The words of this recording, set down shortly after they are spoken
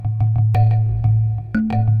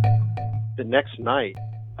the next night,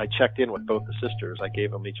 I checked in with both the sisters. I gave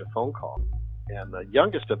them each a phone call. And the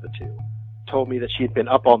youngest of the two told me that she had been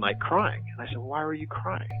up all night crying. And I said, why were you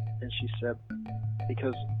crying? And she said,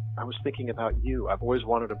 because I was thinking about you. I've always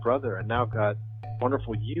wanted a brother, and now I've got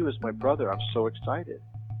wonderful you as my brother. I'm so excited.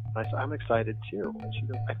 And I said, I'm excited too. And she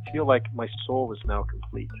goes, I feel like my soul is now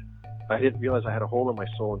complete. I didn't realize I had a hole in my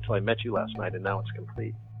soul until I met you last night, and now it's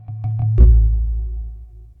complete.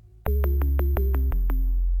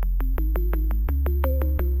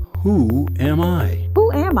 Who am I?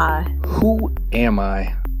 Who am I? Who am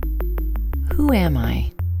I? Who am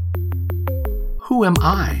I? Who am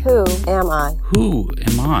I? Who am I? Who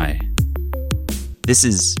am I? This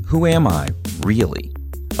is Who Am I, Really?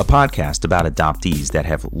 A podcast about adoptees that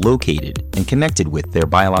have located and connected with their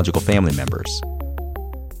biological family members.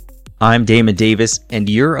 I'm Damon Davis, and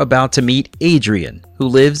you're about to meet Adrian, who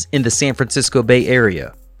lives in the San Francisco Bay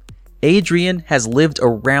Area. Adrian has lived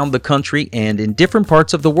around the country and in different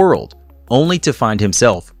parts of the world, only to find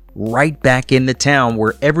himself right back in the town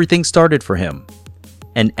where everything started for him.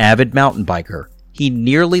 An avid mountain biker, he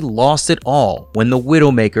nearly lost it all when the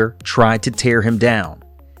Widowmaker tried to tear him down.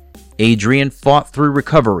 Adrian fought through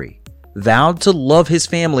recovery, vowed to love his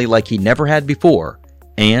family like he never had before,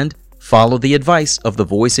 and followed the advice of the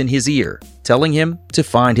voice in his ear, telling him to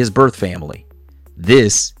find his birth family.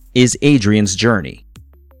 This is Adrian's journey.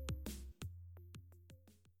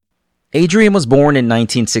 Adrian was born in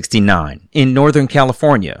 1969 in Northern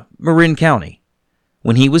California, Marin County.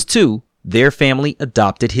 When he was 2, their family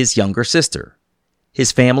adopted his younger sister.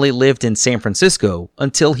 His family lived in San Francisco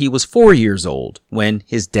until he was 4 years old, when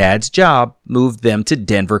his dad's job moved them to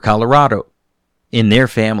Denver, Colorado. In their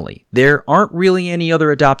family, there aren't really any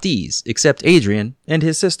other adoptees except Adrian and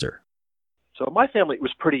his sister. So my family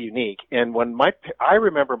was pretty unique, and I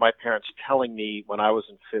remember my parents telling me when I was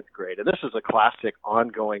in 5th grade, and this is a classic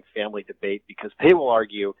ongoing family debate because they will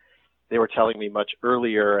argue they were telling me much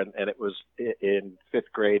earlier, and it was in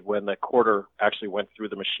 5th grade when the quarter actually went through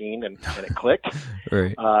the machine and it clicked.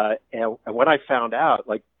 Right. And when I found out,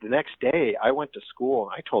 like the next day, I went to school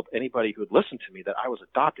and I told anybody who would listen to me that I was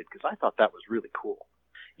adopted because I thought that was really cool.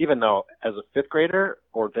 Even though as a 5th grader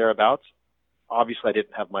or thereabouts, obviously, I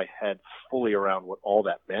didn't have my head fully around what all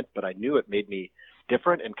that meant, but I knew it made me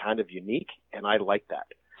different and kind of unique, and I liked that.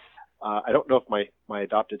 I don't know if my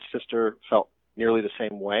adopted sister felt nearly the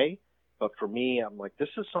same way, but for me, I'm like, this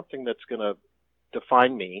is something that's going to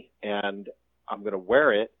define me, and I'm going to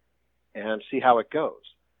wear it and see how it goes.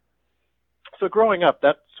 So growing up,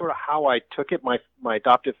 that's sort of how I took it. My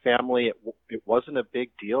adoptive family, it wasn't a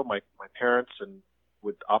big deal. My parents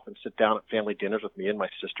would often sit down at family dinners with me and my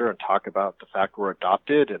sister and talk about the fact we're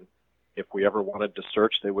adopted, and if we ever wanted to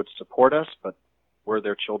search, they would support us, but we're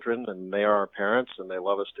their children and they are our parents and they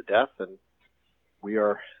love us to death, and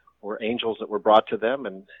we're angels that were brought to them,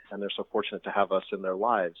 and they're so fortunate to have us in their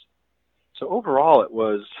lives. So overall, it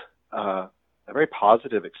was a very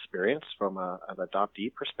positive experience from an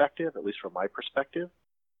adoptee perspective, at least from my perspective.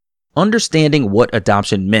 Understanding what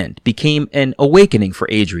adoption meant became an awakening for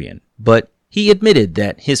Adrian, but he admitted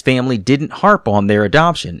that his family didn't harp on their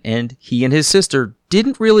adoption, and he and his sister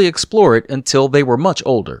didn't really explore it until they were much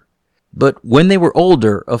older. But when they were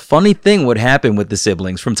older, a funny thing would happen with the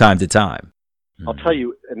siblings from time to time. I'll tell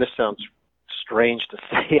you, and this sounds strange to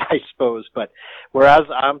say, I suppose, but whereas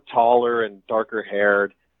I'm taller and darker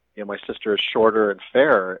haired, my sister is shorter and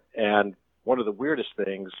fairer, and one of the weirdest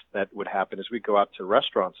things that would happen is we'd go out to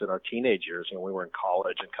restaurants in our teenage years, we were in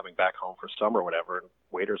college and coming back home for summer or whatever, and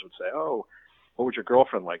waiters would say, oh, what would your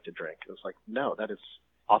girlfriend like to drink? It was like, no, that is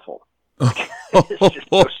awful. It's just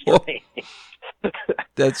so strange.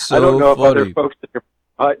 That's so I don't know funny. if other folks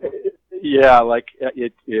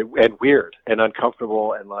and weird and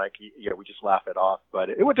uncomfortable, and we just laugh it off. But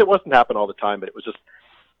it wasn't happen all the time, but it was just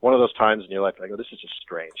one of those times in your life, this is just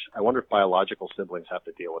strange. I wonder if biological siblings have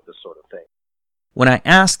to deal with this sort of thing. When I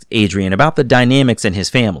asked Adrian about the dynamics in his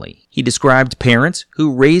family, he described parents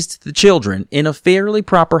who raised the children in a fairly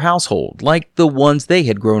proper household, like the ones they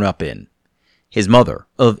had grown up in. His mother,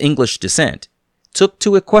 of English descent, took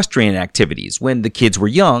to equestrian activities when the kids were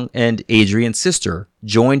young, and Adrian's sister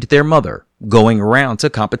joined their mother, going around to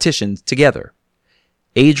competitions together.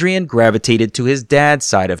 Adrian gravitated to his dad's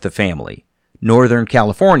side of the family, Northern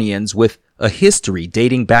Californians with a history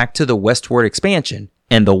dating back to the westward expansion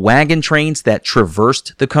and the wagon trains that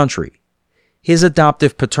traversed the country. His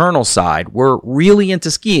adoptive paternal side were really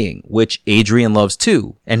into skiing, which Adrian loves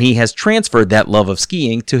too, and he has transferred that love of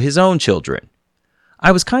skiing to his own children.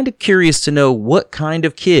 I was kind of curious to know what kind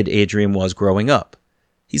of kid Adrian was growing up.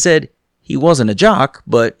 He said he wasn't a jock,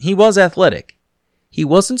 but he was athletic. He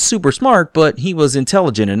wasn't super smart, but he was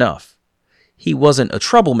intelligent enough. He wasn't a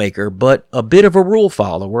troublemaker, but a bit of a rule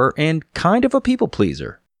follower and kind of a people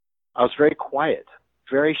pleaser. I was very quiet,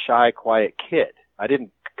 very shy, quiet kid. I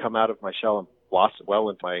didn't come out of my shell and blossom well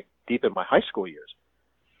into deep in my high school years.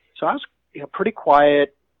 So I was, pretty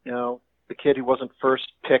quiet, the kid who wasn't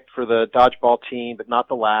first picked for the dodgeball team, but not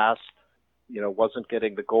the last, wasn't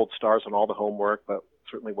getting the gold stars on all the homework, but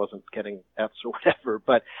certainly wasn't getting F's or whatever.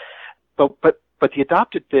 But the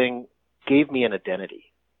adopted thing gave me an identity.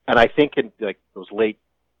 And I think in those late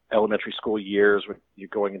elementary school years when you're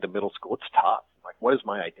going into middle school, it's tough. Like, what is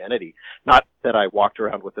my identity? Not that I walked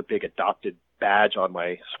around with a big adopted badge on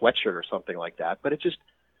my sweatshirt or something like that, but it just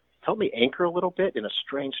helped me anchor a little bit in a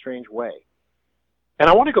strange way. And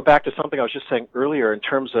I want to go back to something I was just saying earlier in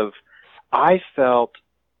terms of I felt,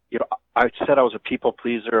 I said I was a people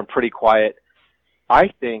pleaser and pretty quiet. I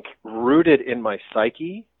think rooted in my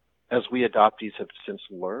psyche, as we adoptees have since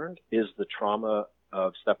learned, is the trauma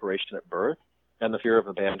of separation at birth and the fear of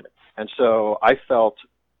abandonment. And so I felt,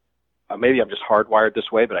 maybe I'm just hardwired this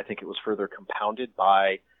way, but I think it was further compounded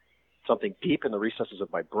by something deep in the recesses of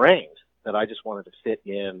my brain that I just wanted to fit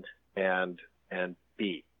in and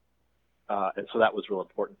be. And so that was real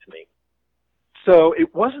important to me. So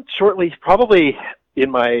it wasn't shortly, probably in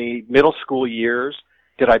my middle school years,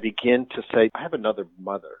 did I begin to say, I have another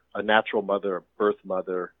mother, a natural mother, a birth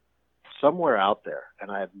mother, somewhere out there,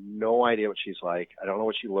 and I have no idea what she's like. I don't know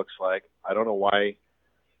what she looks like. I don't know why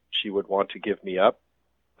she would want to give me up.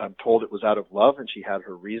 I'm told it was out of love, and she had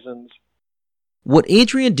her reasons. What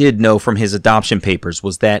Adrian did know from his adoption papers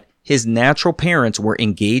was that his natural parents were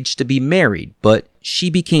engaged to be married, but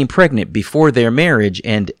she became pregnant before their marriage,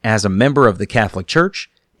 and as a member of the Catholic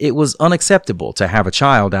Church, it was unacceptable to have a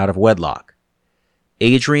child out of wedlock.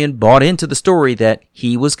 Adrian bought into the story that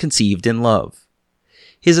he was conceived in love.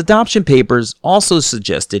 His adoption papers also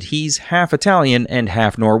suggested he's half Italian and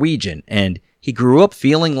half Norwegian, and he grew up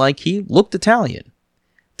feeling like he looked Italian.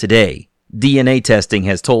 Today, DNA testing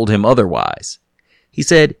has told him otherwise. He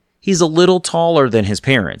said he's a little taller than his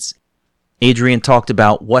parents. Adrian talked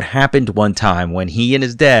about what happened one time when he and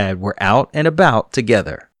his dad were out and about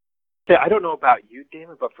together. I don't know about you,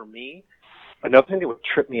 Damon, but for me, another thing that would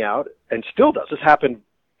trip me out, and still does, this happened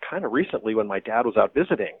kind of recently when my dad was out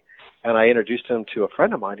visiting. And I introduced him to a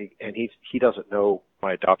friend of mine, and he doesn't know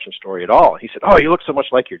my adoption story at all. And he said, "Oh, you look so much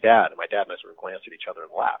like your dad." And my dad and I sort of glanced at each other and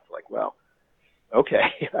laughed, like, well,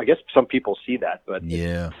 okay. I guess some people see that, but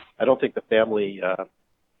yeah, I don't think the family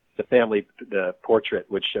portrait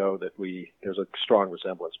would show that there's a strong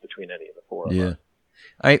resemblance between any of the four of us.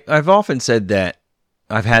 I've often said that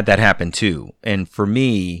I've had that happen too. And for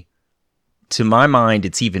me, to my mind,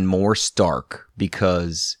 it's even more stark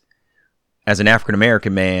because as an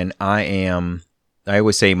African-American man, I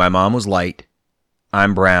always say my mom was light,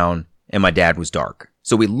 I'm brown, and my dad was dark.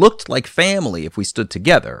 So we looked like family if we stood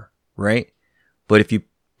together, right? But if you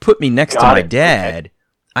put me next to my dad, okay,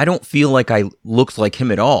 I don't feel like I looked like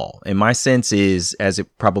him at all. And my sense is, as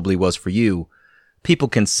it probably was for you, people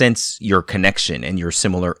can sense your connection and your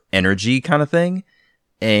similar energy kind of thing.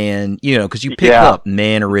 And, because you pick up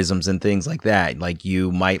mannerisms and things like that. Like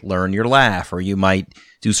you might learn your laugh, or you might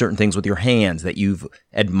do certain things with your hands that you've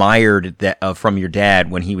admired from your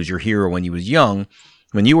dad when he was your hero when you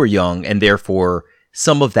were young, and therefore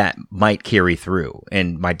some of that might carry through.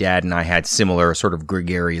 And my dad and I had similar sort of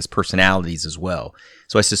gregarious personalities as well.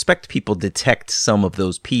 So I suspect people detect some of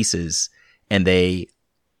those pieces and they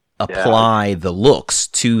apply the looks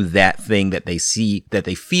to that thing that they see, that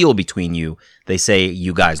they feel between you. They say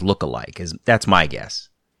you guys look alike. That's my guess.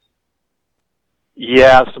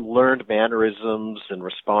 Yeah, some learned mannerisms and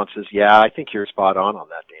responses. Yeah, I think you're spot on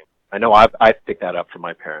that, Dave. I know I've picked that up from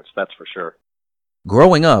my parents, that's for sure.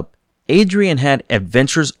 Growing up, Adrian had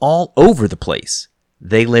adventures all over the place.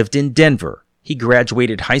 They lived in Denver. He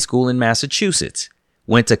graduated high school in Massachusetts,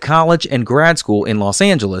 went to college and grad school in Los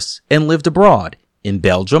Angeles, and lived abroad in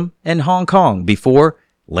Belgium and Hong Kong before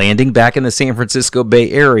landing back in the San Francisco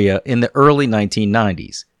Bay Area in the early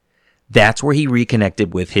 1990s. That's where he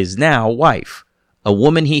reconnected with his now wife, a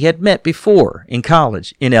woman he had met before in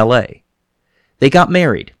college in LA. They got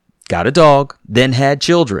married, got a dog, then had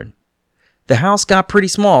children. The house got pretty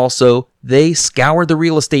small, so they scoured the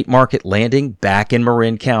real estate market, landing back in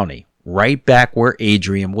Marin County, right back where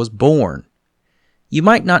Adrian was born. You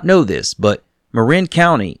might not know this, but Marin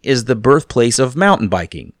County is the birthplace of mountain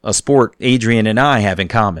biking, a sport Adrian and I have in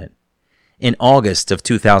common. In August of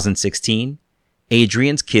 2016,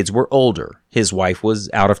 Adrian's kids were older, his wife was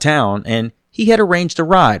out of town, and he had arranged a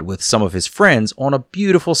ride with some of his friends on a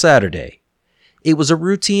beautiful Saturday. It was a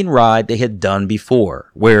routine ride they had done before,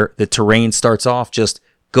 where the terrain starts off just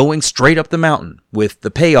going straight up the mountain, with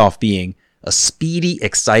the payoff being a speedy,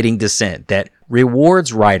 exciting descent that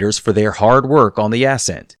rewards riders for their hard work on the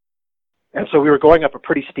ascent. And so we were going up a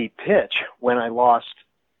pretty steep pitch when I lost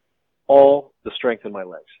all the strength in my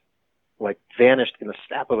legs, like vanished in the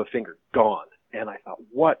snap of a finger, gone. And I thought,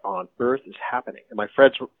 what on earth is happening? And my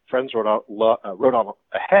friends rode on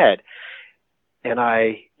ahead, and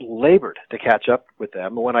I labored to catch up with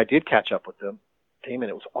them. And when I did catch up with them, Damon,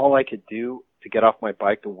 it was all I could do to get off my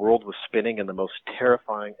bike. The world was spinning in the most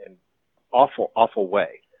terrifying and awful, awful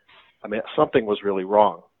way. I mean, something was really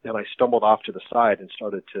wrong. And I stumbled off to the side and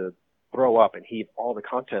started to throw up and heave all the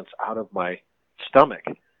contents out of my stomach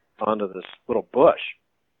onto this little bush.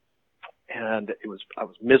 And I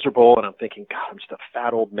was miserable, and I'm thinking, God, I'm just a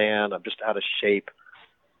fat old man. I'm just out of shape.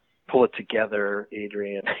 Pull it together,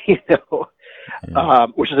 Adrian,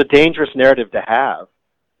 which is a dangerous narrative to have,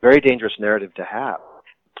 very dangerous narrative to have.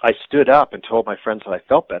 I stood up and told my friends that I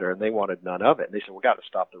felt better, and they wanted none of it. And they said, we got to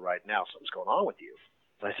stop the ride now. Something's going on with you.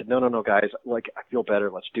 And I said, no, guys, like, I feel better.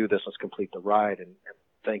 Let's do this. Let's complete the ride. And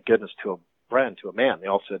thank goodness to a friend, to a man, they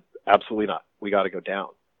all said, absolutely not. We got to go down.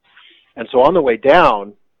 And so on the way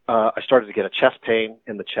down, I started to get a chest pain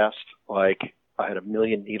in the chest, like I had a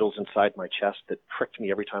million needles inside my chest that pricked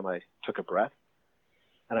me every time I took a breath.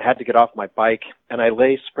 And I had to get off my bike, and I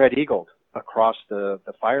lay spread-eagled across the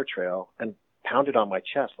fire trail and pounded on my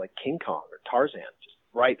chest like King Kong or Tarzan, just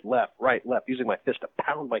right, left, using my fist to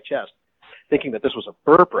pound my chest, thinking that this was a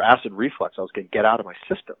burp or acid reflux I was going to get out of my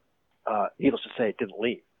system. Needless to say, it didn't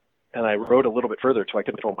leave. And I rode a little bit further until I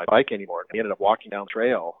couldn't control my bike anymore. I ended up walking down the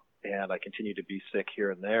trail, and I continued to be sick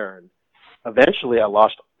here and there. And eventually I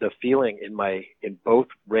lost the feeling in both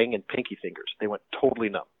ring and pinky fingers. They went totally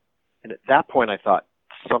numb. And at that point I thought,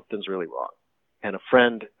 something's really wrong. And a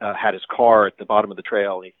friend had his car at the bottom of the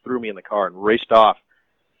trail, and he threw me in the car and raced off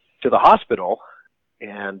to the hospital.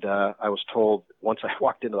 And I was told, once I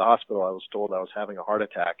walked into the hospital, I was told I was having a heart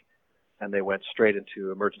attack, and they went straight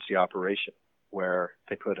into emergency operation, where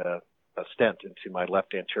they put a stent into my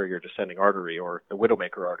left anterior descending artery, or the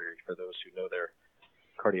Widowmaker artery for those who know their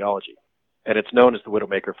cardiology. And it's known as the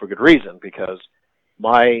Widowmaker for good reason, because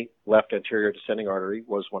my left anterior descending artery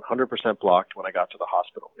was 100% blocked when I got to the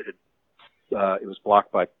hospital. It was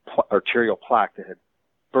blocked by arterial plaque that had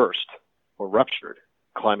burst or ruptured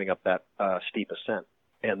climbing up that steep ascent.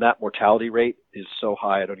 And that mortality rate is so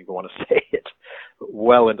high, I don't even want to say it,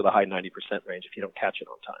 well into the high 90% range if you don't catch it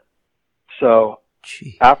on time. So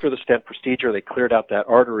after the stent procedure, they cleared out that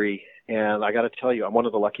artery, and I got to tell you, I'm one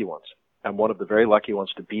of the lucky ones. I'm one of the very lucky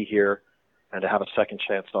ones to be here and to have a second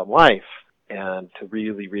chance on life and to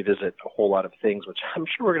really revisit a whole lot of things, which I'm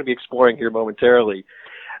sure we're going to be exploring here momentarily.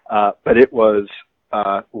 But it was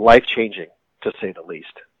life-changing, to say the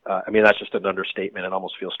least. I mean, that's just an understatement. It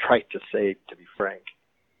almost feels trite to say, to be frank.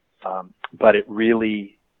 But it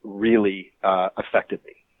really, really affected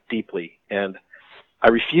me deeply. And I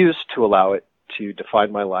refuse to allow it to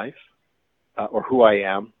define my life or who I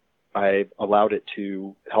am. I allowed it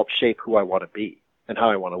to help shape who I want to be and how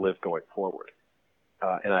I want to live going forward.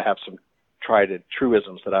 And I have some tried and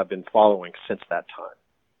truisms that I've been following since that time.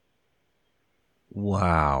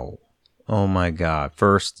 Wow. Oh my God.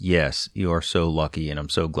 First, yes, you are so lucky, and I'm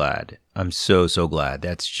so glad. I'm so glad.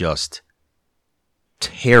 That's just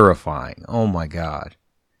terrifying. Oh my God.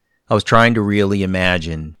 I was trying to really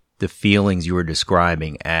imagine the feelings you were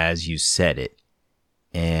describing as you said it,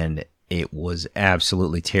 and it was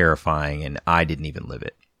absolutely terrifying, and I didn't even live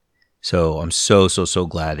it. So I'm so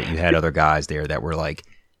glad that you had other guys there that were like,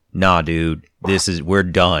 nah, dude, we're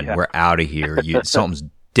done. Yeah. We're out of here. Something's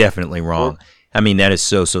definitely wrong. I mean, that is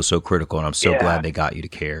so critical, and I'm so glad they got you to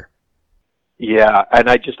care. Yeah, and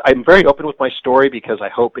I'm very open with my story because I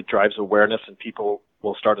hope it drives awareness and people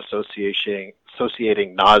will start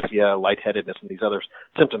associating nausea, lightheadedness, and these other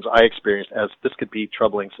symptoms I experienced as this could be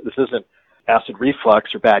troubling. So this isn't acid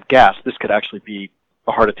reflux or bad gas. This could actually be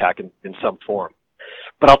a heart attack in some form.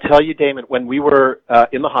 But I'll tell you, Damon, when we were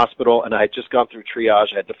in the hospital and I had just gone through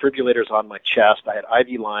triage, I had defibrillators on my chest, I had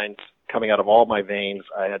IV lines coming out of all my veins,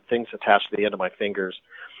 I had things attached to the end of my fingers,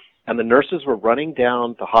 and the nurses were running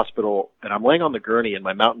down the hospital, and I'm laying on the gurney in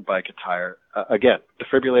my mountain bike attire, again,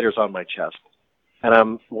 defibrillators on my chest, and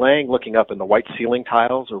I'm laying looking up, and the white ceiling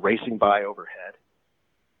tiles are racing by overhead,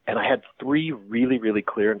 and I had three really, really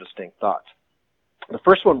clear and distinct thoughts. The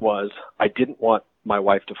first one was, I didn't want my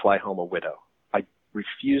wife to fly home a widow. I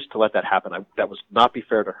refused to let that happen. That would not be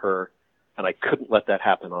fair to her, and I couldn't let that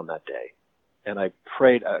happen on that day. And I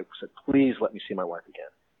prayed, I said, please let me see my wife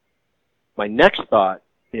again. My next thought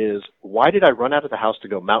is, why did I run out of the house to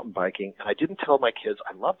go mountain biking, and I didn't tell my kids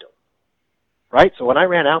I loved them? Right? So when I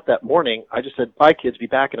ran out that morning, I just said, bye kids, be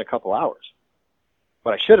back in a couple hours.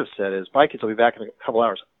 What I should have said is, bye kids, I'll be back in a couple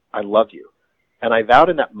hours. I love you. And I vowed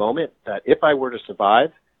in that moment that if I were to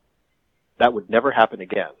survive, that would never happen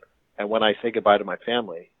again. And when I say goodbye to my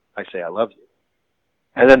family, I say I love you.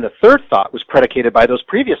 And then the third thought was predicated by those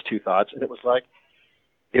previous two thoughts, and it was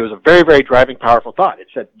a very, very driving, powerful thought. It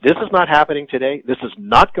said, this is not happening today. This is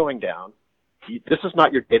not going down. This is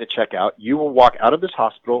not your day to check out. You will walk out of this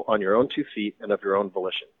hospital on your own 2 feet and of your own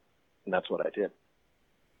volition. And that's what I did.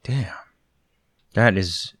 Damn. That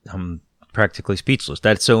is, I'm practically speechless.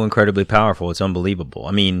 That's so incredibly powerful. It's unbelievable.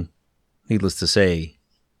 I mean, needless to say,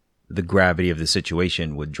 the gravity of the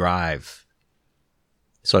situation would drive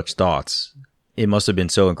such thoughts. It must have been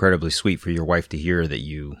so incredibly sweet for your wife to hear that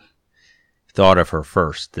you thought of her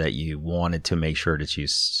first, that you wanted to make sure that you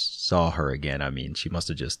saw her again. I mean, she must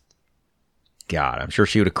have just, God, I'm sure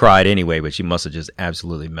she would have cried anyway, but she must have just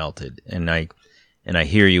absolutely melted. And I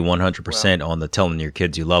hear you 100% on the telling your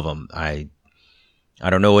kids you love them. I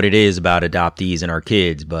don't know what it is about adoptees and our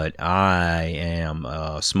kids, but I am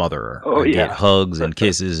a smotherer. I get hugs and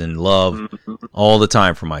kisses and love all the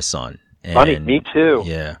time from my son. And funny, me too.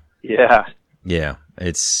 Yeah. Yeah. Yeah.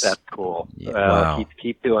 That's cool. Wow.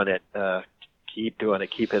 Keep doing it. Keep doing it.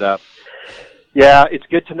 Keep it up. Yeah, it's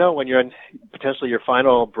good to know when you're in potentially your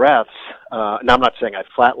final breaths. And I'm not saying I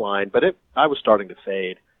flatlined, but I was starting to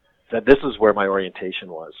fade. That this is where my orientation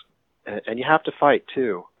was, and you have to fight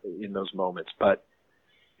too in those moments. But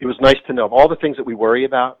it was nice to know of all the things that we worry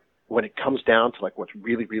about. When it comes down to like what's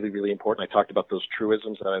really, really, really important, I talked about those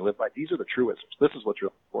truisms that I live by. These are the truisms. This is what's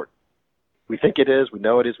really important. We think it is, we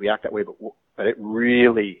know it is, we act that way, but it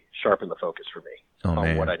really sharpened the focus for me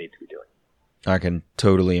on what I need to be doing. I can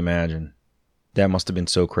totally imagine. That must have been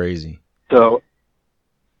so crazy. So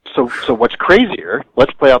what's crazier?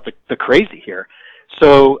 Let's play out the crazy here.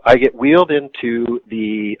 So I get wheeled into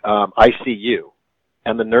the ICU,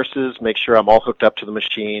 and the nurses make sure I'm all hooked up to the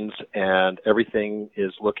machines and everything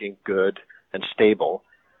is looking good and stable.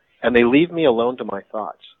 And they leave me alone to my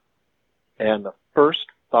thoughts. And the first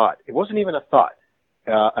thought, it wasn't even a thought,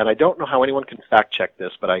 and I don't know how anyone can fact check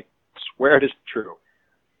this, but I swear it is true.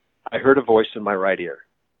 I heard a voice in my right ear,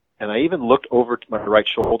 and I even looked over to my right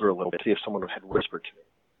shoulder a little bit to see if someone had whispered to me.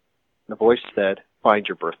 And the voice said, "Find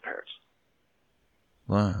your birth parents."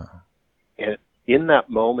 Wow. And in that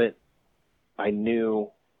moment, I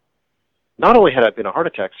knew not only had I been I'm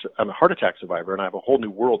a heart attack survivor, and I have a whole new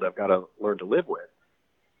world I've got to learn to live with.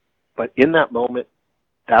 But in that moment,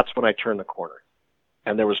 that's when I turned the corner,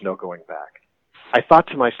 and there was no going back. I thought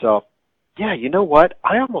to myself, yeah, you know what?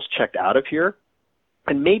 I almost checked out of here,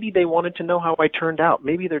 and maybe they wanted to know how I turned out.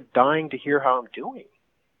 Maybe they're dying to hear how I'm doing.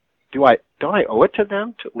 Don't I owe it to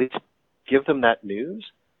them to at least give them that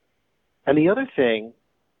news? And the other thing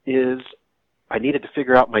is I needed to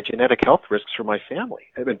figure out my genetic health risks for my family.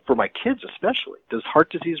 I mean, for my kids especially. Does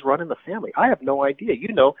heart disease run in the family? I have no idea.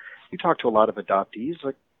 You know, you talk to a lot of adoptees.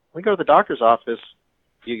 Like, when we go to the doctor's office,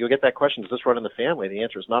 you'll get that question, does this run in the family? The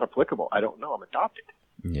answer is not applicable. I don't know. I'm adopted.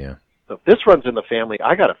 Yeah. So if this runs in the family,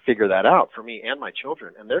 I got to figure that out for me and my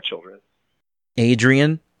children and their children.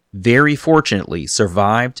 Adrian very fortunately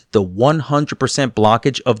survived the 100%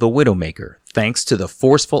 blockage of the Widowmaker thanks to the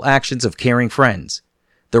forceful actions of caring friends,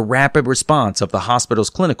 the rapid response of the hospital's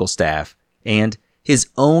clinical staff, and his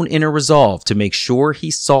own inner resolve to make sure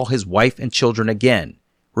he saw his wife and children again,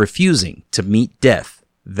 refusing to meet death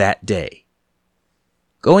that day.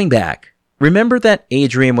 Going back, remember that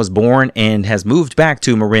Adrian was born and has moved back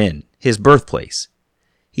to Marin, his birthplace.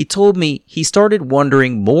 He told me he started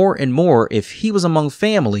wondering more and more if he was among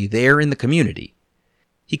family there in the community.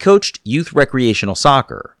 He coached youth recreational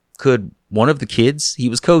soccer. Could one of the kids he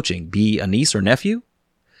was coaching be a niece or nephew?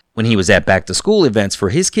 When he was at back-to-school events for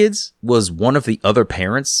his kids, was one of the other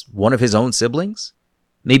parents one of his own siblings?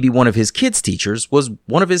 Maybe one of his kids' teachers was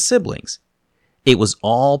one of his siblings. It was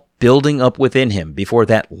all building up within him before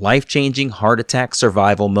that life-changing heart attack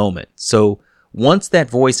survival moment. So once that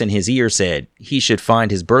voice in his ear said he should find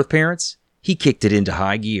his birth parents, he kicked it into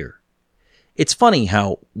high gear. It's funny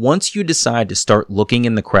how once you decide to start looking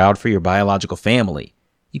in the crowd for your biological family,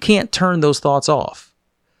 you can't turn those thoughts off.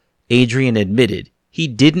 Adrian admitted he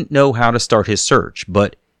didn't know how to start his search,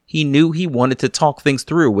 but he knew he wanted to talk things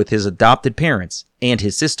through with his adopted parents and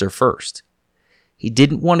his sister first. He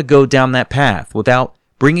didn't want to go down that path without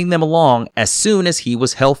bringing them along as soon as he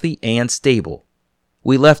was healthy and stable.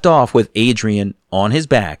 We left off with Adrian on his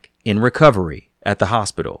back in recovery at the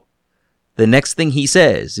hospital. The next thing he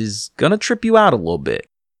says is going to trip you out a little bit.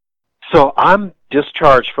 So I'm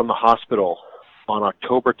discharged from the hospital on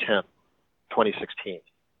October 10th, 2016.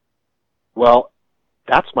 Well,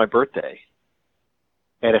 that's my birthday.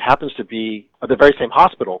 And it happens to be the very same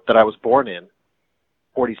hospital that I was born in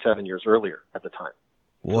 47 years earlier at the time.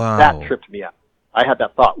 Wow. That tripped me out. I had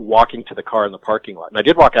that thought walking to the car in the parking lot. And I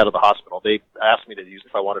did walk out of the hospital. They asked me to use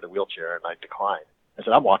if I wanted a wheelchair, and I declined. I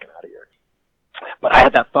said, I'm walking out of here. But I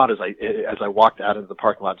had that thought as I walked out into the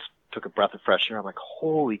parking lot, took a breath of fresh air. I'm like,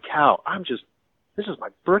 holy cow, this is my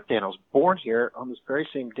birthday, and I was born here on this very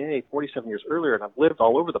same day, 47 years earlier, and I've lived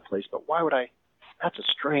all over the place, but why would that's a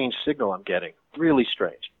strange signal I'm getting. Really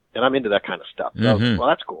strange. And I'm into that kind of stuff. So, well,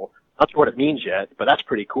 that's cool. Not sure what it means yet, but that's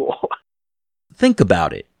pretty cool. Think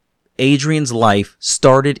about it. Adrian's life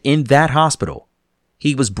started in that hospital.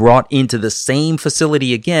 He was brought into the same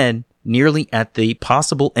facility again, nearly at the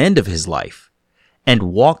possible end of his life,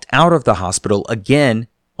 and walked out of the hospital again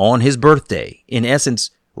on his birthday, in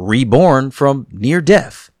essence, reborn from near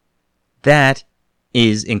death. That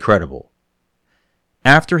is incredible.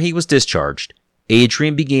 After he was discharged,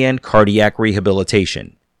 Adrian began cardiac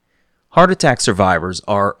rehabilitation. Heart attack survivors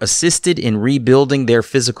are assisted in rebuilding their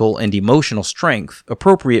physical and emotional strength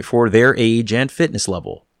appropriate for their age and fitness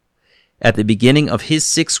level. At the beginning of his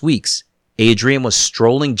 6 weeks, Adrian was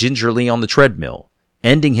strolling gingerly on the treadmill,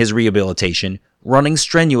 ending his rehabilitation, running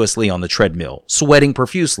strenuously on the treadmill, sweating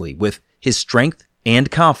profusely with his strength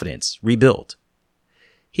and confidence rebuilt.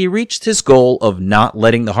 He reached his goal of not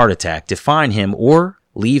letting the heart attack define him or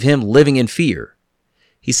leave him living in fear.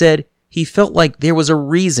 He said he felt like there was a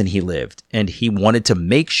reason he lived, and he wanted to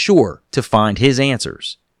make sure to find his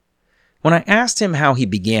answers. When I asked him how he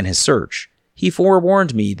began his search, he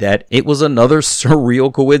forewarned me that it was another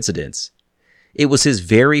surreal coincidence. It was his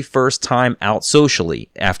very first time out socially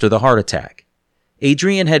after the heart attack.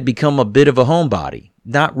 Adrian had become a bit of a homebody,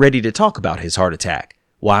 not ready to talk about his heart attack,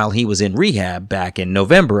 while he was in rehab back in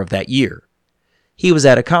November of that year. He was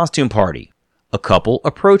at a costume party. A couple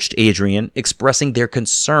approached Adrian expressing their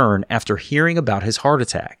concern after hearing about his heart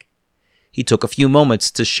attack. He took a few moments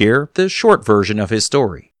to share the short version of his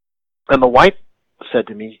story. And the wife said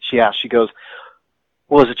to me, she goes,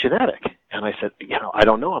 well, is it genetic? And I said, I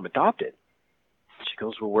don't know, I'm adopted. She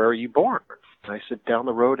goes, well, where are you born? And I said, down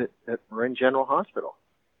the road at Marin General Hospital.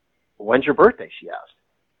 When's your birthday? She asked,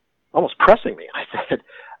 almost pressing me. I said,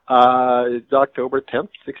 it's October 10th,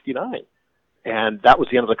 69. And that was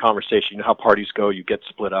the end of the conversation. You know how parties go, you get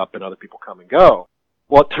split up and other people come and go.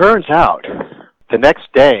 Well, it turns out the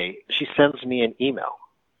next day she sends me an email,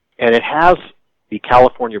 and it has the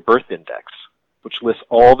California Birth Index, which lists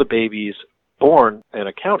all the babies born in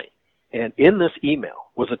a county. And in this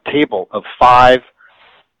email was a table of 5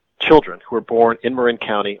 children who were born in Marin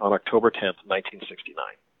County on October 10th, 1969.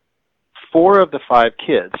 4 of the 5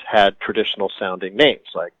 kids had traditional sounding names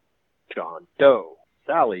like John Doe,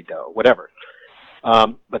 Sally Doe, whatever.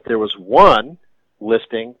 But there was one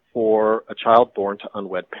listing for a child born to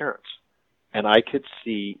unwed parents. And I could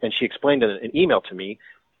see, and she explained in an email to me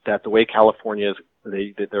that the way California is,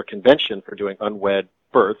 their convention for doing unwed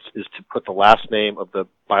births is to put the last name of the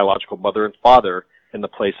biological mother and father in the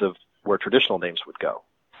place of where traditional names would go.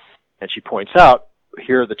 And she points out,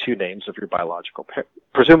 here are the 2 names of your biological parents.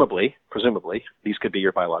 Presumably, these could be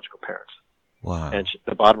your biological parents. Wow. And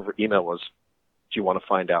the bottom of her email was, do you want to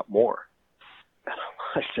find out more? And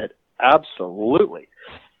I said, absolutely.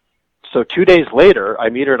 So 2 days later, I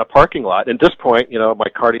meet her in a parking lot. And at this point, my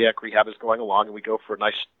cardiac rehab is going along, and we go for a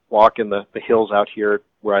nice walk in the hills out here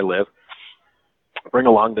where I live. Bring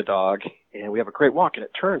along the dog, and we have a great walk. And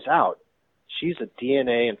it turns out she's a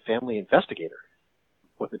DNA and family investigator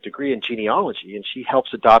with a degree in genealogy, and she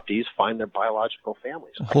helps adoptees find their biological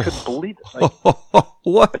families. I couldn't believe it.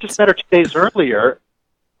 What? I just met her 2 days earlier.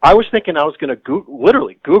 I was thinking I was going to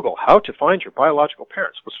literally Google how to find your biological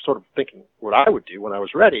parents. Was sort of thinking what I would do when I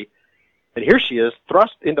was ready. And here she is,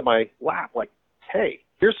 thrust into my lap like, hey,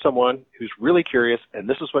 here's someone who's really curious, and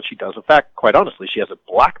this is what she does. In fact, quite honestly, she has a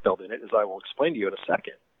black belt in it, as I will explain to you in a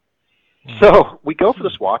second. So we go for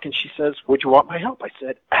this walk, and she says, would you want my help? I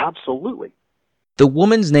said, absolutely. The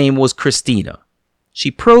woman's name was Christina. She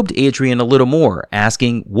probed Adrian a little more,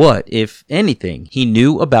 asking what, if anything, he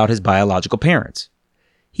knew about his biological parents.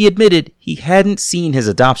 He admitted he hadn't seen his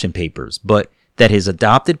adoption papers, but that his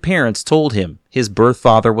adopted parents told him his birth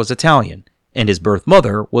father was Italian and his birth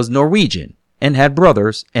mother was Norwegian and had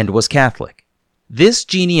brothers and was Catholic. This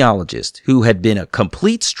genealogist, who had been a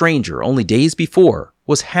complete stranger only days before,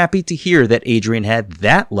 was happy to hear that Adrian had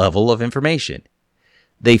that level of information.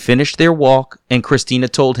 They finished their walk, and Christina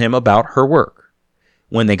told him about her work.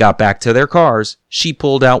 When they got back to their cars, she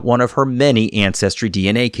pulled out one of her many Ancestry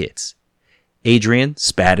DNA kits. Adrian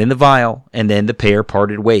spat in the vial, and then the pair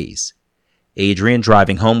parted ways. Adrian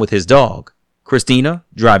driving home with his dog, Christina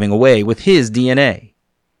driving away with his DNA.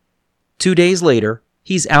 2 days later,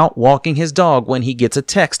 he's out walking his dog when he gets a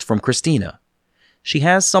text from Christina. she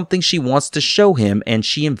has something she wants to show him, and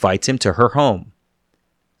she invites him to her home.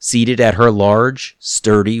 Seated at her large,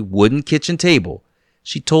 sturdy wooden kitchen table,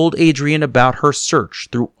 she told Adrian about her search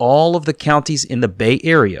through all of the counties in the Bay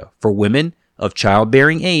Area for women of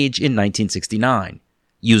childbearing age in 1969,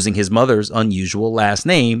 using his mother's unusual last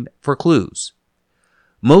name for clues.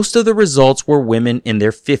 Most of the results were women in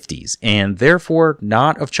their 50s and therefore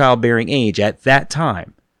not of childbearing age at that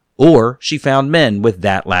time, or she found men with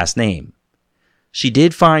that last name. She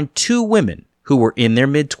did find 2 women who were in their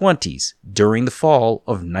mid-20s during the fall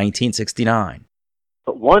of 1969.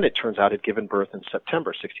 But one, it turns out, had given birth in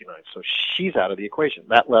September 69, so she's out of the equation.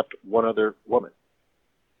 That left one other woman.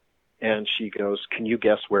 And she goes, can you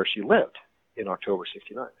guess where she lived in October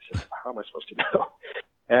 69? I said, how am I supposed to know?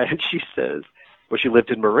 And she says, well, she lived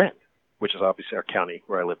in Marin, which is obviously our county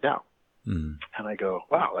where I live now. Mm. And I go,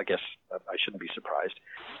 wow, I guess I shouldn't be surprised.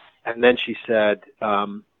 And then she said,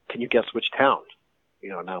 can you guess which town? You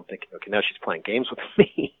know, now I'm thinking, okay, now she's playing games with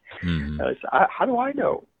me. Mm. I said, how do I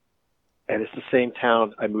know? And it's the same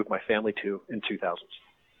town I moved my family to in 2000s.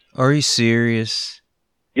 Are you serious?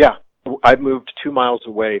 Yeah. I moved 2 miles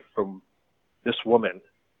away from this woman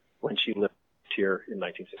when she lived here in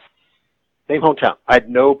 1960. Same hometown. I had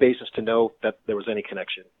no basis to know that there was any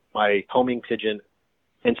connection. My homing pigeon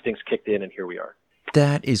instincts kicked in, and here we are.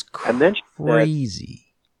 That is And then she crazy.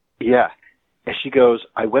 said, yeah. And she goes,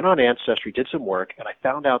 I went on Ancestry, did some work, and I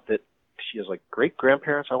found out that she has like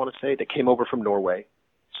great-grandparents, I want to say, that came over from Norway.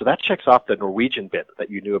 So that checks off the Norwegian bit that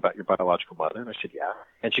you knew about your biological mother. And I said, yeah.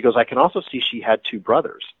 And she goes, I can also see she had 2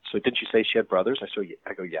 brothers. So didn't you say she had brothers? I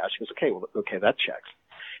go, yeah. She goes, okay, that checks.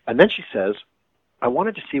 And then she says, I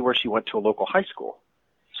wanted to see where she went to a local high school.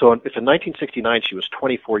 So if in 1969 she was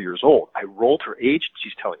 24 years old, I rolled her age,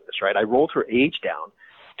 she's telling this, right? I rolled her age down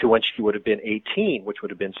to when she would have been 18, which would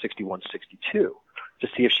have been 61, 62, to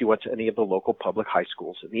see if she went to any of the local public high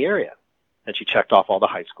schools in the area. And she checked off all the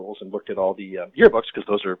high schools and looked at all the yearbooks, because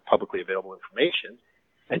those are publicly available information,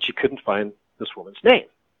 and she couldn't find this woman's name.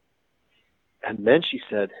 And then she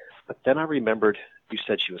said, but then I remembered you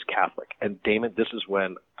said she was Catholic. And Damon, this is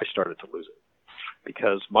when I started to lose it.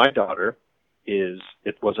 Because my daughter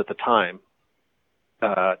was at the time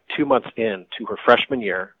 2 months into her freshman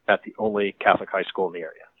year at the only Catholic high school in the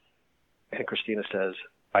area. And Christina says,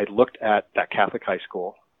 I looked at that Catholic high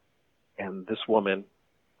school, and this woman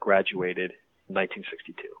graduated in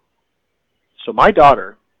 1962. So my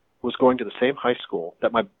daughter was going to the same high school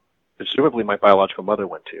that presumably my biological mother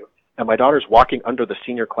went to. And my daughter's walking under the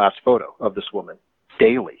senior class photo of this woman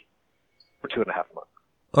daily for 2.5 months.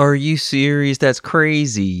 Are you serious? That's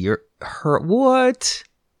crazy. What?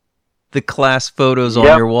 The class photos on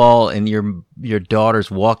your wall, and your daughter's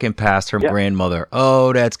walking past her grandmother.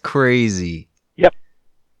 Oh, that's crazy. Yep.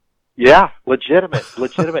 Yeah, legitimate.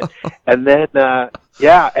 And then,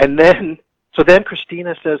 so then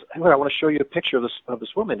Christina says, I want to show you a picture of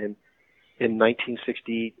this woman in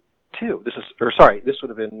 1962. This would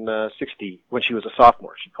have been 60 when she was a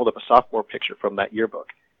sophomore. She pulled up a sophomore picture from that yearbook.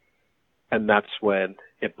 And that's when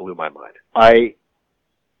it blew my mind.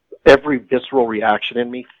 Every visceral reaction in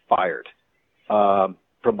me fired. From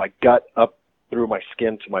my gut up through my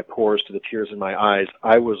skin to my pores to the tears in my eyes,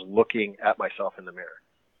 I was looking at myself in the mirror.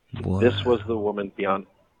 Wow. This was the woman beyond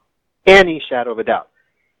any shadow of a doubt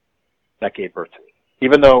that gave birth to me.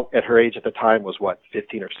 Even though at her age at the time was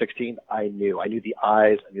 15 or 16, I knew the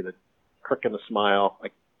eyes, I knew the crook in the smile,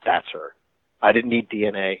 like, that's her. I didn't need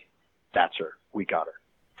DNA. That's her. We got her.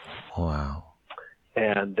 Wow.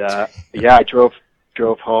 And, I drove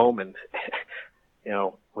home, and,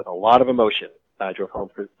 with a lot of emotion, I drove home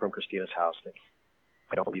from Christina's house. And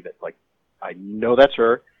I don't believe it. Like, I know that's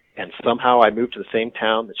her. And somehow I moved to the same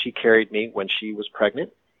town that she carried me when she was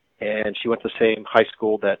pregnant. And she went to the same high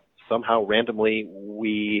school that somehow randomly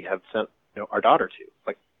we have sent our daughter to.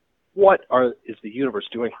 Like, what is the universe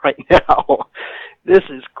doing right now? This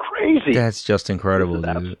is crazy. That's just incredible,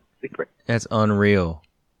 dude. Crazy. That's unreal.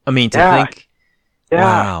 I mean, to think,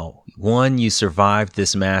 wow, one, you survived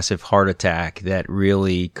this massive heart attack that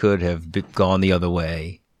really could have gone the other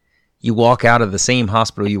way. You walk out of the same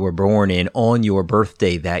hospital you were born in on your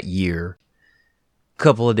birthday that year. A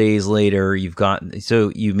couple of days later, you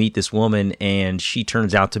meet this woman, and she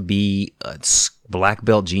turns out to be a black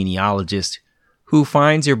belt genealogist who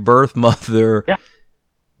finds your birth mother,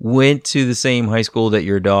 went to the same high school that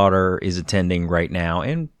your daughter is attending right now,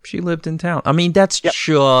 and she lived in town. I mean, that's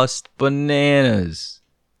just bananas.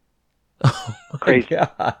 Oh my crazy.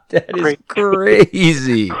 God, that is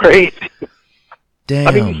crazy. Crazy. Damn.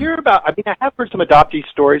 I mean, I have heard some adoptee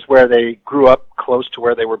stories where they grew up close to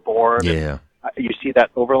where they were born. Yeah. And you see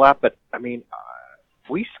that overlap, but I mean,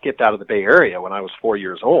 we skipped out of the Bay Area when I was 4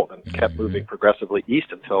 years old and kept moving progressively east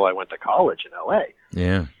until I went to college in LA.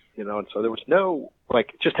 Yeah. And so there was no,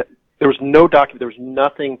 there was no document, there was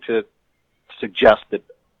nothing to suggest that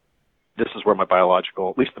this is where my biological,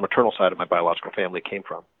 at least the maternal side of my biological family came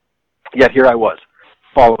from. Yet here I was,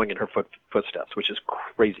 following in her footsteps, which is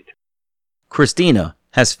crazy. Christina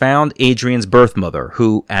has found Adrian's birth mother,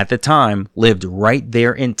 who at the time lived right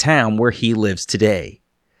there in town where he lives today.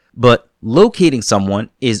 But locating someone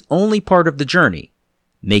is only part of the journey.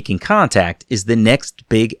 Making contact is the next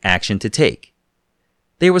big action to take.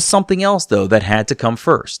 There was something else, though, that had to come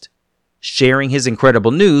first. Sharing his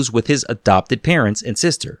incredible news with his adopted parents and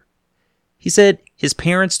sister. He said his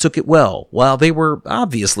parents took it well, while they were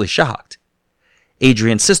obviously shocked.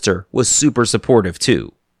 Adrian's sister was super supportive,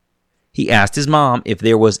 too. He asked his mom if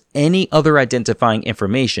there was any other identifying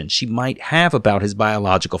information she might have about his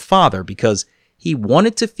biological father because he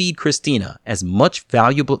wanted to feed Christina as much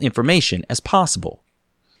valuable information as possible.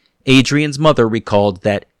 Adrian's mother recalled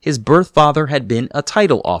that his birth father had been a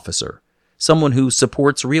title officer, someone who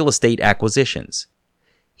supports real estate acquisitions.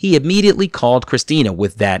 He immediately called Christina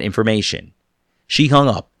with that information. She hung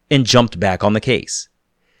up and jumped back on the case.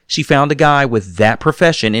 She found a guy with that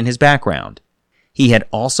profession in his background. He had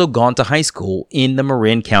also gone to high school in the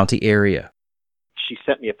Marin County area. She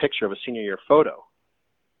sent me a picture of a senior year photo.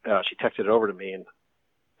 She texted it over to me, and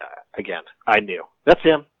again, I knew. That's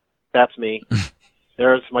him. That's me.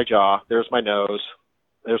 There's my jaw. There's my nose.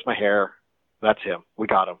 There's my hair. That's him. We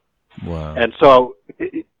got him. Wow. And so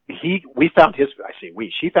she found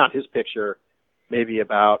his picture maybe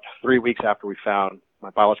about 3 weeks after we found my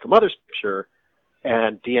biological mother's picture,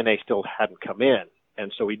 and DNA still hadn't come in.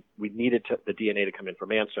 And so we needed the DNA to come in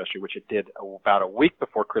from Ancestry, which it did about a week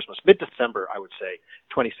before Christmas, mid-December, I would say,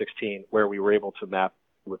 2016, where we were able to map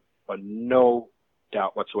with no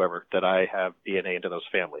doubt whatsoever that I have DNA into those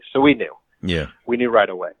families. So we knew. Yeah. We knew right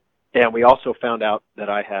away. And we also found out that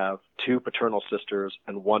I have 2 paternal sisters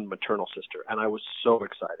and 1 maternal sister. And I was so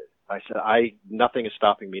excited. I said, nothing is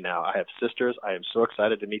stopping me now. I have sisters. I am so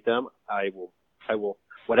excited to meet them. I will,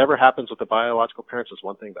 whatever happens with the biological parents is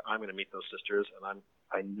one thing, but I'm going to meet those sisters, and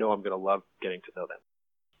I know I'm going to love getting to know them.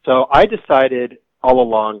 So I decided all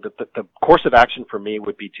along that the course of action for me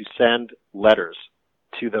would be to send letters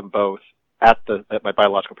to them both at my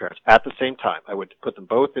biological parents at the same time. I would put them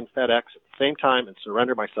both in FedEx at the same time and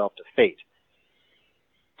surrender myself to fate.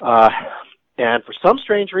 And for some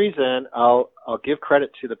strange reason, I'll give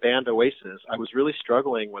credit to the band Oasis. I was really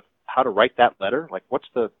struggling with how to write that letter. Like, what's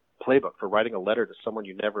the playbook for writing a letter to someone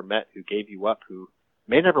you never met, who gave you up, who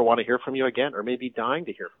may never want to hear from you again, or may be dying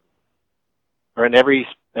to hear from you, or in every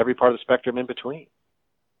part of the spectrum in between.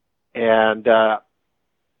 And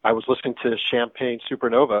I was listening to Champagne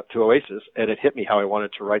Supernova to Oasis, and it hit me how I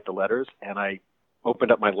wanted to write the letters, and I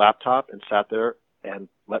opened up my laptop and sat there and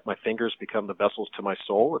let my fingers become the vessels to my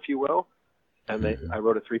soul, if you will, and I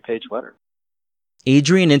wrote a 3-page letter.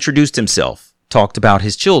 Adrian introduced himself, talked about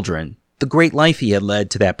his children, the great life he had led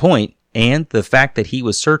to that point, and the fact that he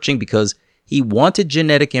was searching because he wanted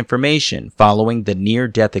genetic information following the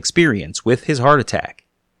near-death experience with his heart attack.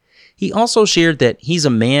 He also shared that he's a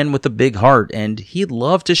man with a big heart and he'd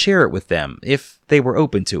love to share it with them if they were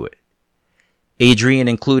open to it. Adrian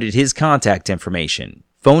included his contact information,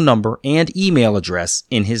 phone number, and email address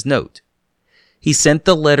in his note. He sent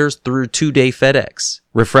the letters through 2-day FedEx,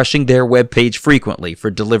 refreshing their webpage frequently for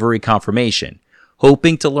delivery confirmation,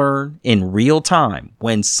 hoping to learn in real time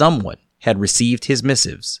when someone had received his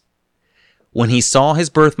missives. When he saw his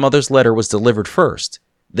birth mother's letter was delivered first,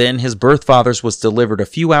 then his birth father's was delivered a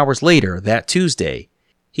few hours later that Tuesday,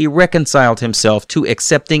 he reconciled himself to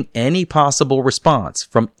accepting any possible response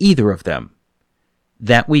from either of them.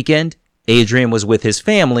 That weekend, Adrian was with his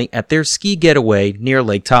family at their ski getaway near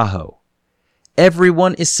Lake Tahoe.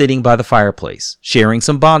 Everyone is sitting by the fireplace, sharing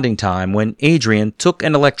some bonding time when Adrian took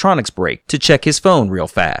an electronics break to check his phone real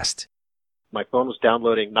fast. My phone was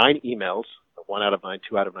downloading 9 emails, 1 out of 9,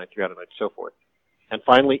 2 out of 9, 3 out of 9, so forth. And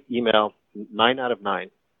finally, email 9 out of 9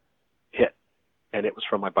 hit, and it was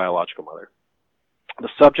from my biological mother. The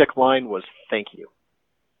subject line was, "Thank you."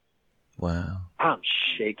 Wow. I'm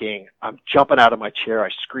shaking. I'm jumping out of my chair. I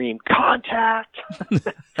screamed, "Contact!"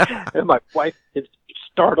 And my wife is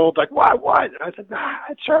startled, like, what? And I said,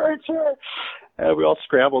 it's her. And we all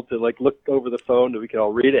scrambled to look over the phone so we could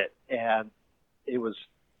all read it. And it was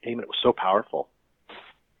so powerful.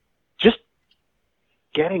 Just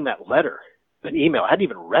getting that letter, an email, I hadn't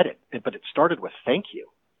even read it, but it started with "thank you."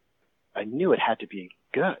 I knew it had to be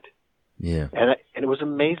good. Yeah. And it was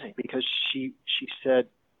amazing because she said,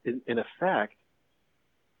 in effect,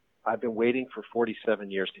 "I've been waiting for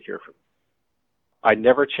 47 years to hear from you." I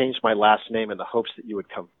never changed my last name in the hopes that you would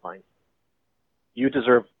come find me. You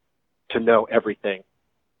deserve to know everything.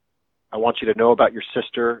 I want you to know about your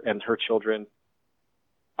sister and her children.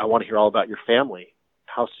 I want to hear all about your family.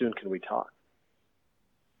 How soon can we talk?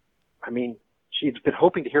 I mean, she'd been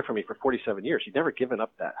hoping to hear from me for 47 years. She'd never given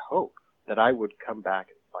up that hope that I would come back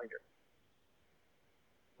and find her,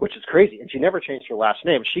 which is crazy. And she never changed her last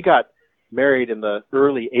name. She got married in the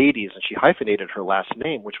early 80s, and she hyphenated her last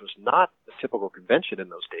name, which was not the typical convention in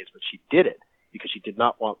those days, but she did it because she did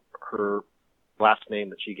not want her last name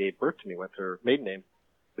that she gave birth to me with, her maiden name,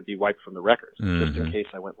 to be wiped from the records, just in case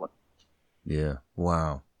I went one. Yeah.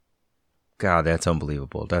 Wow. God, that's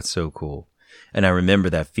unbelievable. That's so cool. And I remember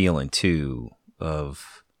that feeling too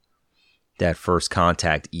of that first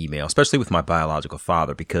contact email, especially with my biological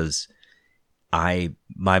father, because my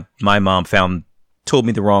mom told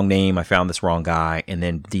me the wrong name. I found this wrong guy, and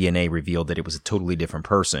then DNA revealed that it was a totally different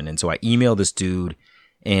person. And so I emailed this dude,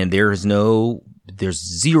 and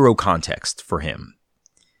there's zero context for him.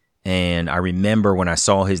 And I remember when I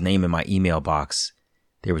saw his name in my email box,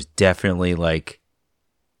 there was definitely like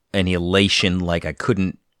an elation like I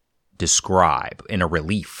couldn't describe, and a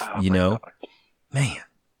relief, God. Man.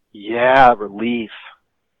 Yeah, relief.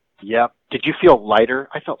 Yep. Did you feel lighter?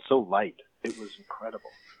 I felt so light. It was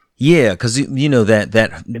incredible. Yeah, because the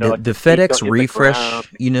FedEx refresh,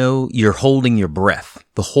 you're holding your breath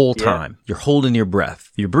the whole time. You're holding your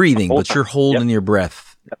breath. You're breathing, but you're holding your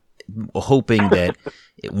breath, hoping that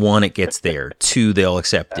one, it gets there. 2, they'll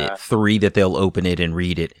accept it. 3, that they'll open it and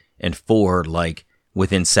read it. And 4, like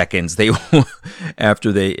within seconds, they will,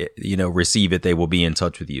 after they receive it, they will be in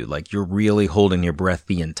touch with you. Like you're really holding your breath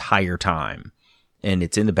the entire time, and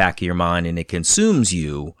it's in the back of your mind, and it consumes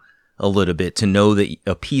you a little bit to know that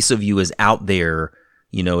a piece of you is out there.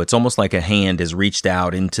 It's almost like a hand has reached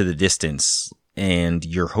out into the distance, and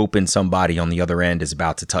you're hoping somebody on the other end is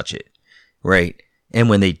about to touch it, right? And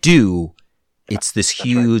when they do, it's this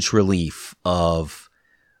huge relief of,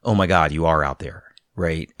 oh my God, you are out there,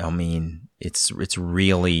 right? I mean, it's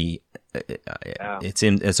really,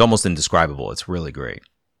 it's almost indescribable. It's really great.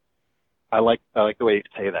 I like the way you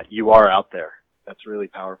say that. You are out there. That's really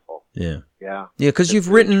powerful. Yeah. Yeah. Yeah, because you've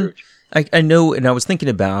written, I know, and I was thinking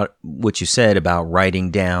about what you said about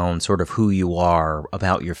writing down sort of who you are,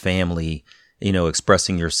 about your family,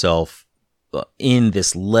 expressing yourself in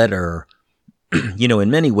this letter. In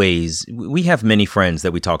many ways, we have many friends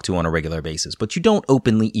that we talk to on a regular basis, but you don't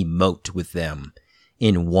openly emote with them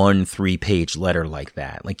in 1 3-page letter like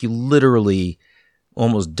that. Like you literally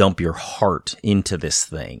almost dump your heart into this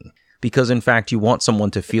thing. Because, in fact, you want someone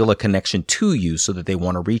to feel a connection to you so that they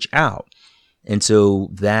want to reach out. And so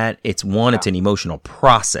it's an emotional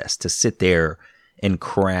process to sit there and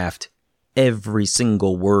craft every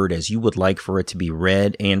single word as you would like for it to be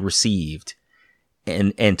read and received,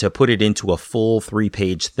 and to put it into a full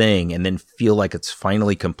 3-page thing and then feel like it's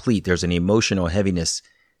finally complete. There's an emotional heaviness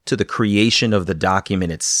to the creation of the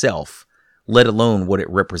document itself, let alone what it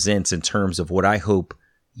represents in terms of what I hope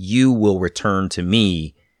you will return to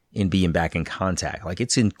me in being back in contact. Like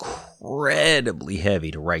it's incredibly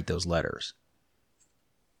heavy to write those letters.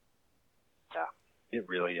 Yeah, it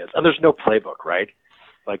really is. And there's no playbook, right?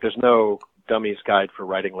 Like there's no dummy's guide for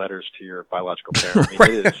writing letters to your biological parent. I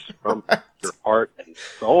mean, it is from your heart and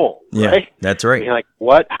soul, right? Yeah, that's right. I mean, like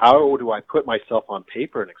how do I put myself on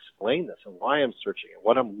paper and explain this and why I'm searching and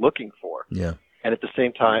what I'm looking for? Yeah. And at the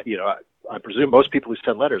same time, I presume most people who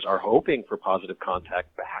send letters are hoping for positive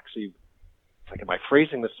contact back. So am I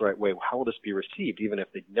phrasing this the right way? How will this be received, even if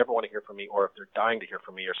they never want to hear from me, or if they're dying to hear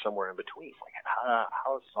from me, or somewhere in between? Like,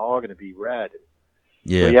 how is this all going to be read?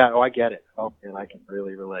 Yeah. I get it. Oh, and I can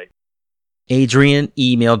really relate. Adrian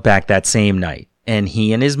emailed back that same night, and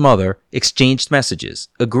he and his mother exchanged messages,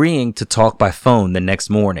 agreeing to talk by phone the next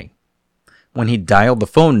morning. When he dialed the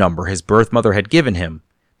phone number his birth mother had given him,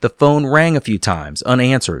 the phone rang a few times,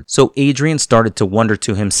 unanswered, so Adrian started to wonder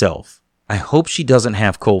to himself, I hope she doesn't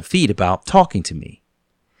have cold feet about talking to me.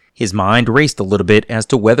 His mind raced a little bit as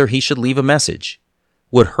to whether he should leave a message.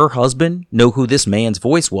 Would her husband know who this man's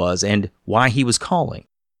voice was and why he was calling?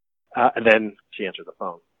 And then she answered the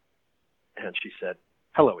phone, and she said,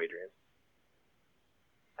 "Hello, Adrian."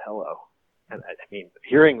 Hello. And I mean,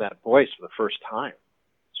 hearing that voice for the first time,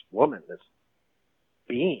 this woman, this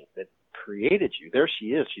being that created you, there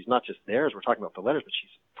she is. She's not just there as we're talking about the letters, but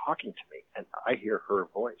she's talking to me, and I hear her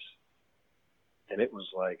voice. And it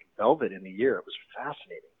was like velvet in the ear. It was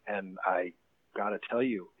fascinating. And I got to tell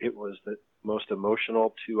you, it was the most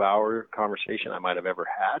emotional 2-hour conversation I might have ever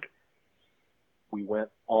had. We went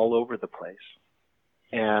all over the place.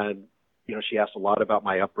 And, she asked a lot about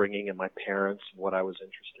my upbringing and my parents and what I was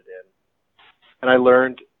interested And I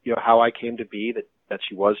learned, how I came to be, that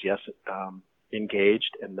she was, yes,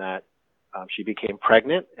 engaged, and that she became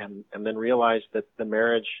pregnant, and then realized that the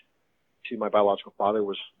marriage to my biological father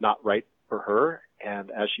was not right for her.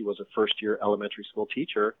 And as she was a first-year elementary school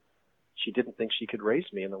teacher, she didn't think she could raise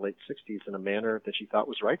me in the late 60s in a manner that she thought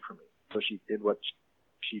was right for me. So she did what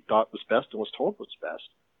she thought was best and was told was best,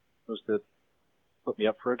 was to put me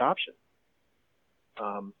up for adoption.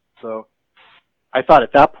 So I thought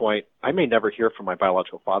at that point, I may never hear from my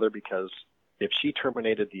biological father, because if she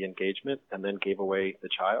terminated the engagement and then gave away the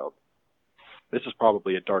child, this is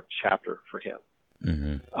probably a dark chapter for him.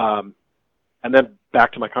 Mm-hmm. And then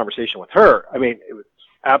back to my conversation with her, I mean, it was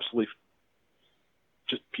absolutely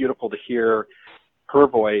just beautiful to hear her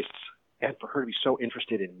voice and for her to be so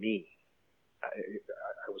interested in me.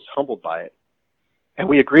 I was humbled by it. And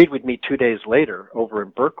we agreed we'd meet 2 days later over in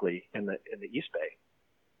Berkeley in the East Bay.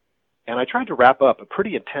 And I tried to wrap up a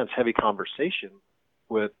pretty intense, heavy conversation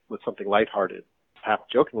with something lighthearted. Half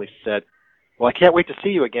jokingly said, "Well, I can't wait to see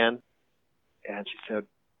you again." And she said,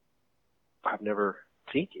 "I've never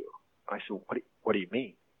seen you." I said, what do you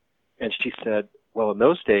mean? And she said, "Well, in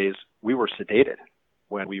those days, we were sedated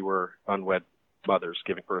when we were unwed mothers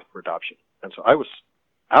giving birth for adoption. And so I was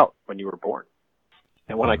out when you were born.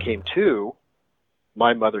 And when I came to,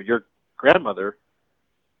 my mother, your grandmother,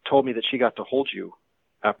 told me that she got to hold you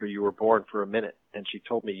after you were born for a minute, and she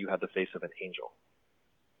told me you had the face of an angel."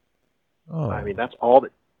 Oh. I mean, that's all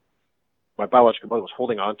that my biological mother was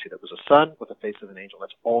holding on to. That was a son with the face of an angel.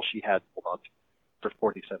 That's all she had to hold on to for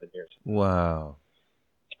 47 years. Wow.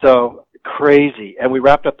 So crazy. And we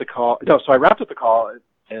wrapped up the call. No, so I wrapped up the call,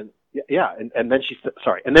 and then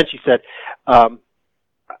she said,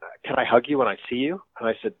 "Can I hug you when I see you?" And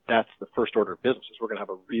I said, "That's the first order of business. We're going to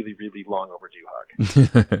have a really, really long overdue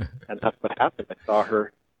hug." And that's what happened. I saw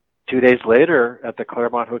her 2 days later at the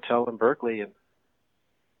Claremont Hotel in Berkeley, and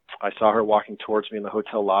I saw her walking towards me in the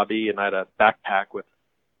hotel lobby, and I had a backpack with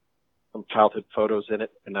some childhood photos in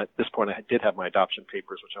it. And at this point, I did have my adoption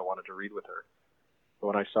papers, which I wanted to read with her. But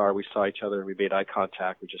when I saw her, we saw each other, and we made eye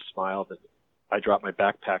contact. We just smiled, and I dropped my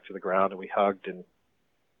backpack to the ground, and we hugged. And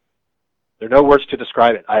there are no words to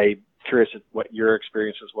describe it. I'm curious what your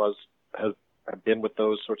experiences have been with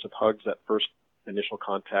those sorts of hugs, that first initial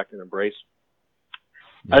contact and embrace.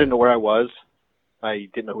 Yeah. I didn't know where I was. I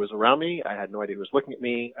didn't know who was around me. I had no idea who was looking at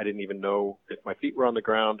me. I didn't even know if my feet were on the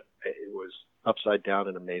ground. It was upside down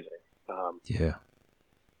and amazing. Yeah.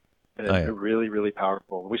 And it's really, really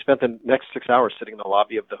powerful. We spent the next 6 hours sitting in the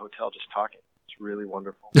lobby of the hotel just talking. It's really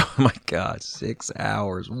wonderful. Oh my God, 6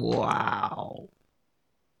 hours. Wow.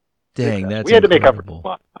 Dang, that's we had incredible. To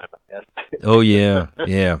make up for time, I guess. Oh yeah.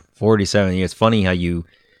 Yeah. 47. It's funny how you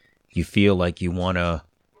feel like you want to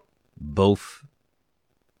both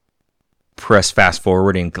press fast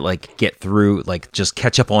forward and like get through, like just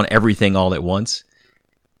catch up on everything all at once.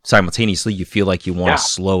 Simultaneously, you feel like you want to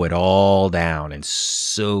slow it all down and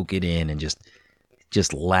soak it in and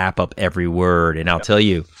just lap up every word. And I'll tell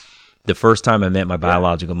you, the first time I met my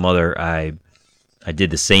biological mother, I did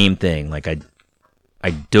the same thing. Like I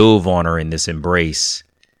dove on her in this embrace,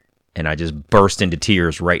 and I just burst into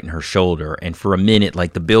tears right in her shoulder. And for a minute,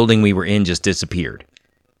 like the building we were in just disappeared.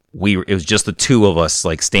 It was just the two of us,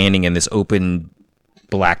 like standing in this open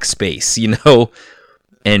black space, you know.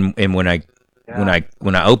 And when I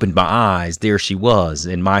opened my eyes, there she was,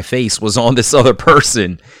 and my face was on this other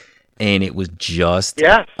person, and it was just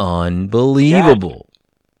unbelievable.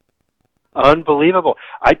 Yes. Unbelievable.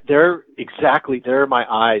 They're my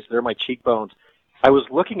eyes, they're my cheekbones. We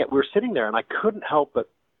were sitting there, and I couldn't help but,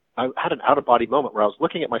 I had an out-of-body moment where I was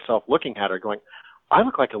looking at myself, looking at her, going, I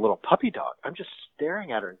look like a little puppy dog. I'm just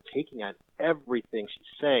staring at her and taking in everything she's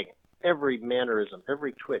saying, every mannerism,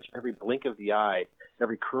 every twitch, every blink of the eye,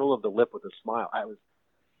 every curl of the lip with a smile. I was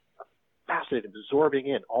fascinated, absorbing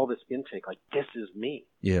in all this intake, like, this is me.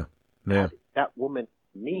 Yeah. Yeah. That woman,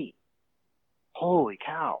 me. Holy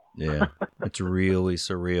cow. Yeah. It's really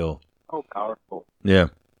surreal. So powerful. Yeah.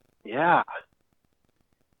 Yeah.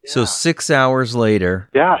 So 6 hours later,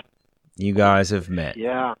 you guys have met.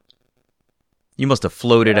 Yeah. You must have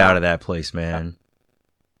floated out of that place, man.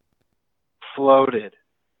 Floated.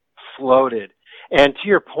 And to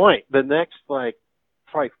your point, the next,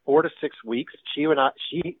 probably 4 to 6 weeks, she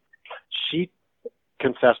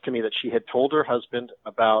confessed to me that she had told her husband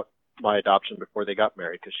about my adoption before they got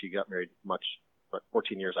married, because she got married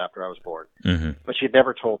 14 years after I was born. Mm-hmm. But she had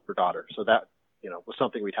never told her daughter. So that was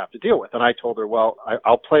something we'd have to deal with. And I told her, well,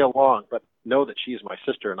 I'll play along, but know that she's my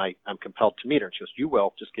sister and I'm compelled to meet her. And she goes, you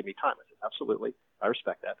will, just give me time. I said, absolutely. I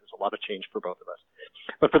respect that. There's a lot of change for both of us.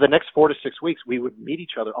 But for the next 4 to 6 weeks, we would meet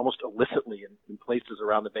each other almost illicitly in places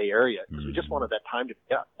around the Bay Area because we just wanted that time to,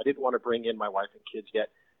 I didn't want to bring in my wife and kids yet.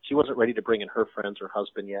 She wasn't ready to bring in her friends or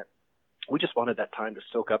husband yet. We just wanted that time to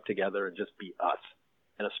soak up together and just be us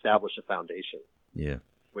and establish a foundation. Yeah.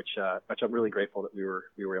 Which I'm really grateful that we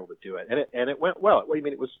were able to do it, and it went well. What do you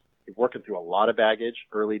mean? It was working through a lot of baggage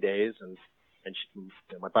early days, and she,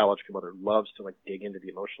 my biological mother loves to dig into the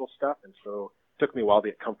emotional stuff, and so it took me a while to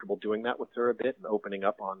get comfortable doing that with her a bit and opening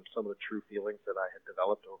up on some of the true feelings that I had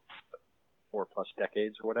developed over 4+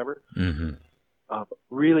 decades or whatever. Mm-hmm.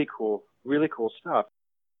 Really cool stuff.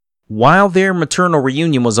 While their maternal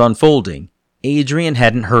reunion was unfolding, Adrian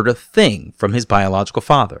hadn't heard a thing from his biological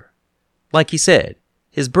father. Like he said,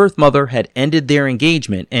 his birth mother had ended their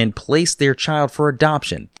engagement and placed their child for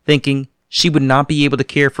adoption, thinking she would not be able to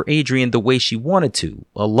care for Adrian the way she wanted to,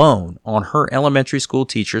 alone on her elementary school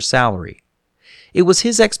teacher's salary. It was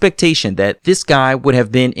his expectation that this guy would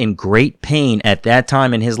have been in great pain at that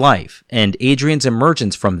time in his life, and Adrian's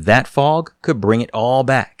emergence from that fog could bring it all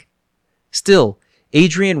back. Still,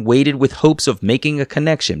 Adrian waited with hopes of making a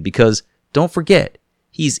connection because, don't forget,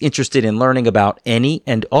 he's interested in learning about any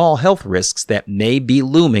and all health risks that may be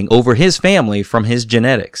looming over his family from his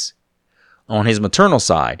genetics. On his maternal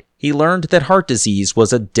side, he learned that heart disease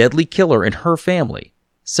was a deadly killer in her family,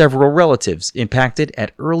 several relatives impacted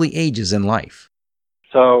at early ages in life.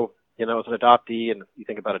 So, as an adoptee, and you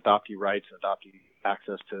think about adoptee rights and adoptee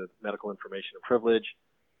access to medical information and privilege,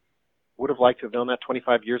 would have liked to have known that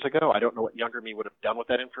 25 years ago. I don't know what younger me would have done with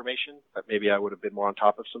that information, but maybe I would have been more on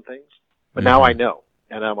top of some things. But now I know.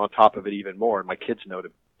 And I'm on top of it even more, and my kids know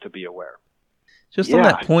to be aware. Just on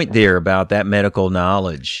that point there about that medical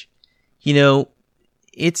knowledge,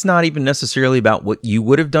 it's not even necessarily about what you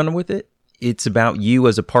would have done with it. It's about you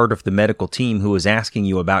as a part of the medical team who is asking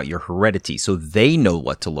you about your heredity, so they know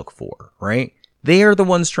what to look for, right? They are the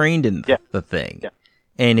ones trained in the thing. Yeah.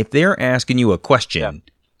 And if they're asking you a question,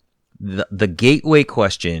 the gateway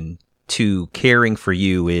question to caring for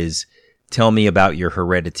you is, tell me about your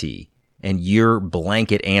heredity. And your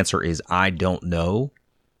blanket answer is, I don't know.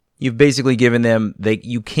 You've basically given them,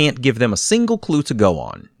 you can't give them a single clue to go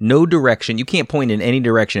on. No direction. You can't point in any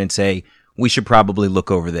direction and say, we should probably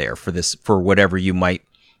look over there for whatever you might,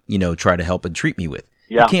 try to help and treat me with.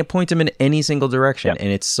 Yeah. You can't point them in any single direction, and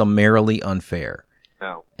it's summarily unfair.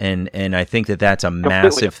 No. And I think that's a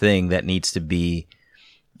massive thing that needs to be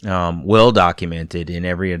well documented in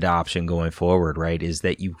every adoption going forward, right? Is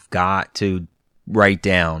that you've got to write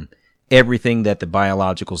down everything that the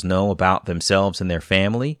biologicals know about themselves and their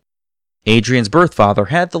family. Adrian's birth father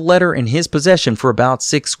had the letter in his possession for about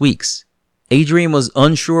 6 weeks. Adrian was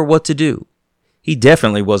unsure what to do. He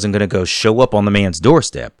definitely wasn't going to go show up on the man's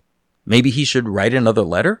doorstep. Maybe he should write another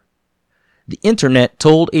letter? The internet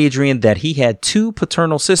told Adrian that he had 2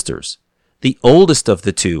 paternal sisters. The oldest of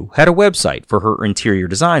the 2 had a website for her interior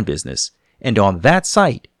design business, and on that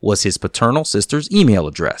site was his paternal sister's email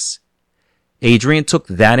address. Adrian took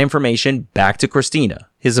that information back to Christina,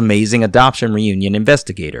 his amazing adoption reunion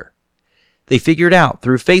investigator. They figured out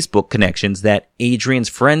through Facebook connections that Adrian's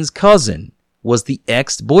friend's cousin was the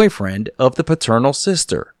ex-boyfriend of the paternal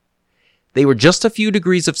sister. They were just a few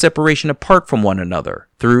degrees of separation apart from one another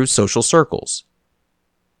through social circles.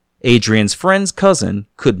 Adrian's friend's cousin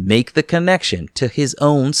could make the connection to his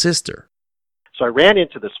own sister. So I ran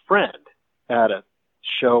into this friend at a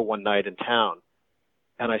show one night in town,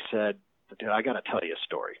 and I said, dude, I got to tell you a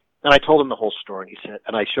story. And I told him the whole story, and he said,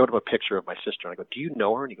 and I showed him a picture of my sister, and I go, do you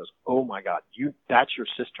know her? And he goes, oh my God, that's your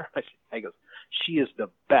sister? He goes, she is the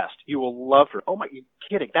best. You will love her. Oh my, you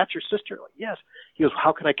kidding? That's your sister? Like, yes. He goes,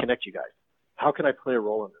 how can I connect you guys? How can I play a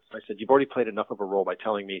role in this? I said, you've already played enough of a role by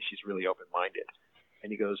telling me she's really open-minded.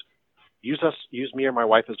 And he goes, use me or my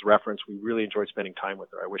wife as reference. We really enjoyed spending time with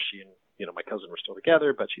her. I wish she and my cousin were still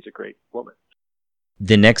together, but she's a great woman.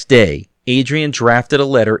 The next day, Adrian drafted a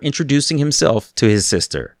letter introducing himself to his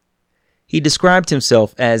sister. He described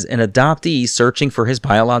himself as an adoptee searching for his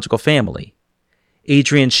biological family.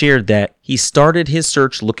 Adrian shared that he started his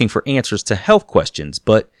search looking for answers to health questions,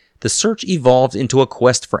 but the search evolved into a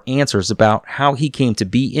quest for answers about how he came to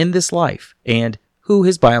be in this life and who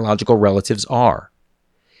his biological relatives are.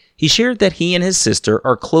 He shared that he and his sister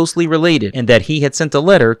are closely related and that he had sent a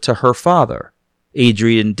letter to her father.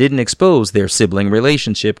 Adrian didn't expose their sibling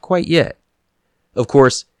relationship quite yet. Of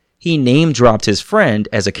course, he name-dropped his friend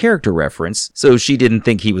as a character reference, so she didn't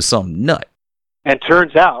think he was some nut. And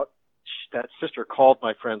turns out, that sister called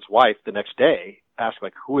my friend's wife the next day ask,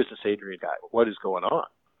 like, who is this Adrian guy? What is going on?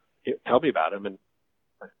 Tell me about him. And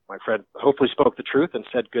my friend hopefully spoke the truth and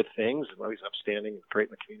said good things. And, well, he's upstanding and great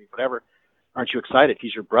in the community, whatever. Aren't you excited?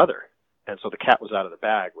 He's your brother. And so the cat was out of the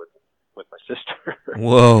bag with my sister.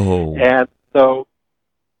 Whoa. And so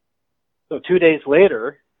 2 days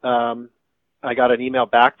later, I got an email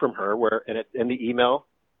back from her in the email,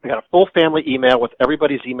 I got a full family email with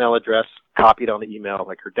everybody's email address copied on the email,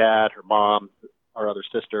 like her dad, her mom, our other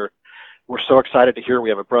sister. We're so excited to hear we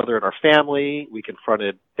have a brother in our family. We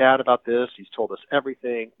confronted Dad about this. He's told us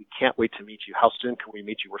everything. We can't wait to meet you. How soon can we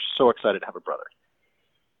meet you? We're so excited to have a brother.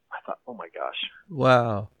 I thought, oh my gosh.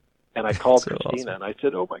 Wow. And I called So Christina awesome. and I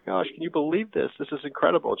said, oh my gosh, can you believe this? This is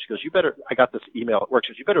incredible. And she goes, I got this email at work.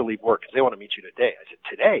 She goes, you better leave work because they want to meet you today. I said,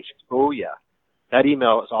 today? She goes, oh yeah. That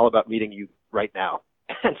email is all about meeting you right now.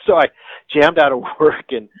 And so I jammed out of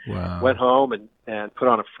work and went home and put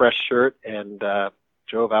on a fresh shirt and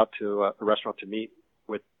drove out to a restaurant to meet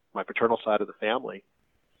with my paternal side of the family.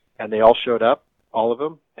 And they all showed up, all of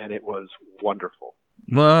them, and it was wonderful.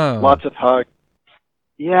 Wow. Lots of hugs.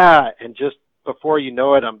 Yeah, and just before you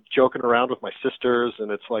know it, I'm joking around with my sisters,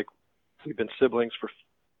 and it's like we've been siblings for,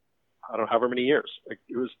 I don't know, however many years. Like,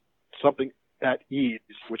 it was something at ease,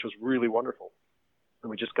 which was really wonderful. And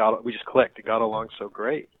we just clicked and got along so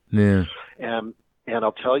great. Yeah. And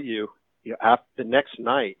I'll tell you, after the next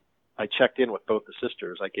night, I checked in with both the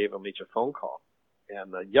sisters. I gave them each a phone call.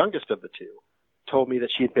 And the youngest of the two told me that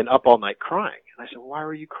she had been up all night crying. And I said, well, why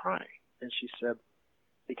were you crying? And she said,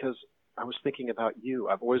 because I was thinking about you.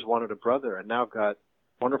 I've always wanted a brother, and now I've got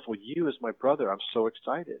wonderful you as my brother. I'm so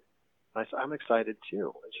excited. And I said, I'm excited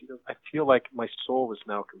too. And she goes, I feel like my soul is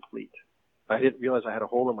now complete. I didn't realize I had a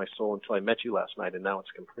hole in my soul until I met you last night, and now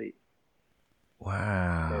it's complete.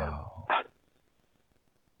 Wow. And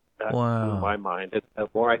that Wow. blew my mind. The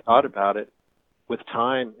more I thought about it, with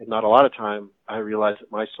time, and not a lot of time, I realized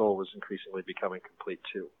that my soul was increasingly becoming complete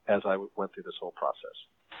too, as I went through this whole process.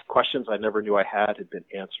 Questions I never knew I had been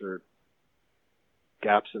answered.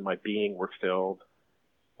 Gaps in my being were filled.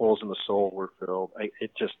 Holes in the soul were filled.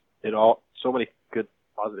 So many good,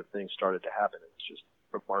 positive things started to happen. It's just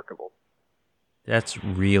remarkable. That's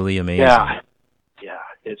really amazing. Yeah,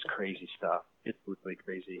 it's crazy stuff. It's really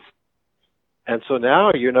crazy. And so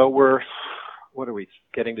now, what are we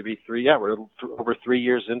getting to be 3? Yeah, we're over 3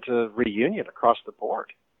 years into reunion across the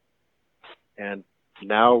board. And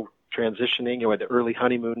now transitioning, the early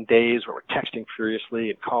honeymoon days where we're texting furiously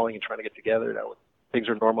and calling and trying to get together. Now things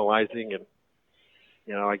are normalizing, and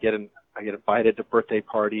I get invited to birthday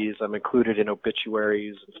parties. I'm included in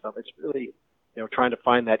obituaries and stuff. It's really, trying to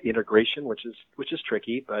find that integration, which is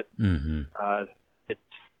tricky, but it's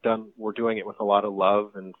done. We're doing it with a lot of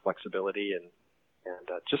love and flexibility, and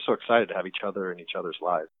just so excited to have each other in each other's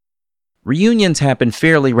lives. Reunions happen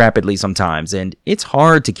fairly rapidly sometimes, and it's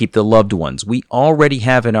hard to keep the loved ones we already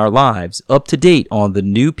have in our lives up to date on the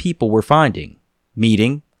new people we're finding,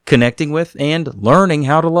 meeting, connecting with, and learning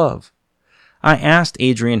how to love. I asked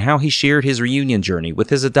Adrian how he shared his reunion journey with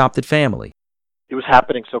his adopted family. It was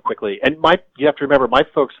happening so quickly. And you have to remember, my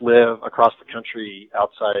folks live across the country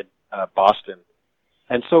outside Boston.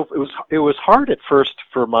 And so it was hard at first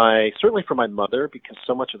certainly for my mother, because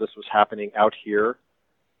so much of this was happening out here,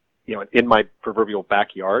 in my proverbial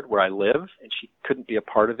backyard where I live, and she couldn't be a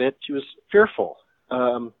part of it. She was fearful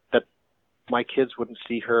that my kids wouldn't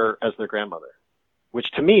see her as their grandmother,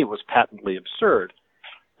 which to me was patently absurd.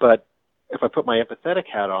 But if I put my empathetic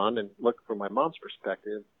hat on and look from my mom's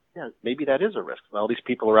perspective, yeah, maybe that is a risk. All these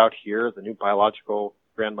people are out here. The new biological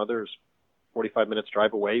grandmother is 45 minutes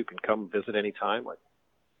drive away. You can come visit anytime.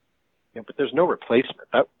 But there's no replacement.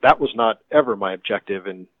 That was not ever my objective,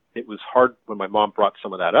 and it was hard when my mom brought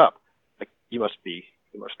some of that up. Like, you must be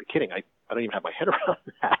kidding. I don't even have my head around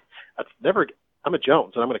that. I'm a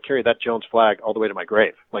Jones, and I'm going to carry that Jones flag all the way to my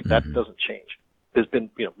grave. That doesn't change. There's been,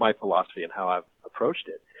 my philosophy and how I've approached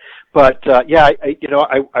it. But,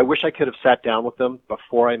 I wish I could have sat down with them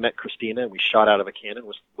before I met Christina and we shot out of a cannon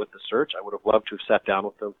with the search. I would have loved to have sat down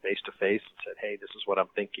with them face to face and said, hey, this is what I'm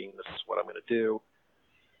thinking. This is what I'm going to do.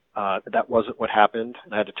 That wasn't what happened.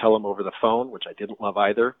 And I had to tell them over the phone, which I didn't love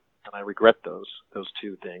either. And I regret those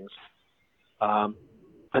two things.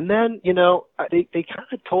 And then, they kind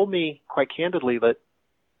of told me quite candidly that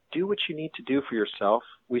do what you need to do for yourself.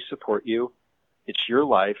 We support you. It's your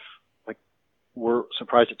life. We're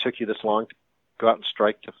surprised it took you this long to go out and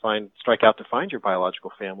strike out to find your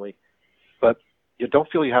biological family. But you don't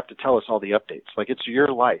feel you have to tell us all the updates. It's your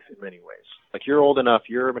life in many ways. You're old enough.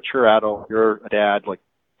 You're a mature adult. You're a dad.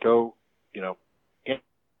 Go, handle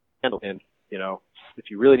it. And, if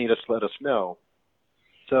you really need us, let us know.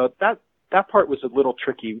 So that that part was a little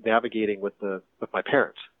tricky navigating with my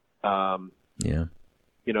parents. Yeah.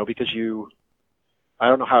 Because I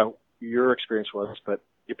don't know how your experience was, but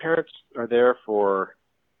your parents are there for,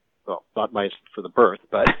 well, not for the birth,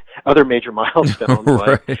 but other major milestones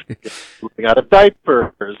Right. like moving out of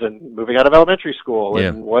diapers and moving out of elementary school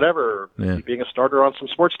and whatever, Yeah. being a starter on some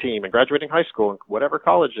sports team and graduating high school and whatever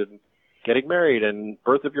college and getting married and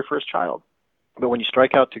birth of your first child. But when you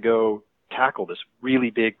strike out to go tackle this really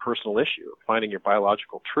big personal issue, finding your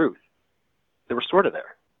biological truth, they were sort of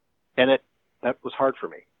there. And that was hard for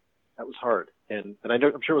me. That was hard. And I'm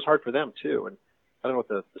sure it was hard for them too. And I don't know what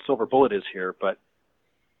the silver bullet is here, but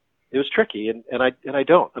it was tricky. And I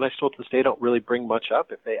don't. And I still to this day don't really bring much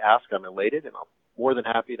up. If they ask, I'm elated and I'm more than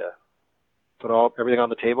happy to put everything on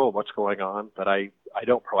the table, what's going on. But I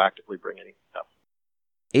don't proactively bring anything up.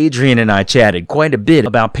 Adrian and I chatted quite a bit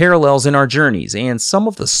about parallels in our journeys and some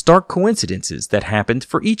of the stark coincidences that happened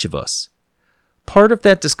for each of us. Part of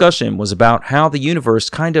that discussion was about how the universe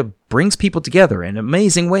kind of brings people together in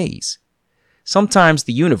amazing ways. Sometimes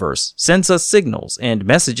the universe sends us signals and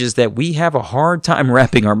messages that we have a hard time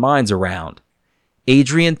wrapping our minds around.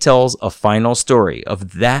 Adrian tells a final story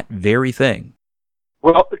of that very thing.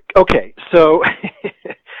 Well, okay, so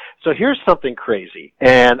here's something crazy,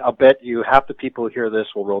 and I'll bet you half the people who hear this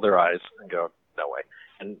will roll their eyes and go, no way.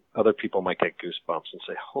 And other people might get goosebumps and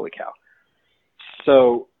say, holy cow.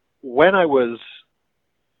 So when I was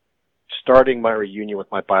starting my reunion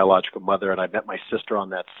with my biological mother and I met my sister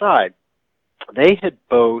on that side, they had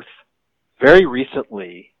both very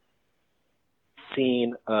recently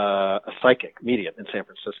seen a psychic medium in San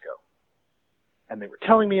Francisco. And they were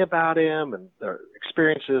telling me about him and their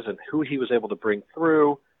experiences and who he was able to bring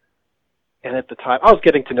through. And at the time, I was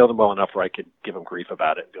getting to know them well enough where I could give them grief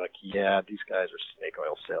about it and be like, yeah, these guys are snake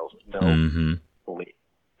oil salesmen. No, believe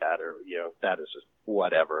that, or, that is just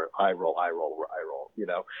whatever. I roll.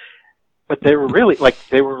 But they were really,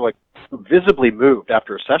 they were visibly moved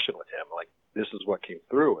after a session with him. Like, this is what came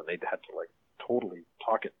through, and they had to, totally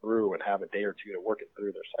talk it through and have a day or two to work it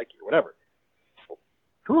through their psyche or whatever. Well,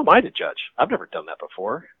 who am I to judge? I've never done that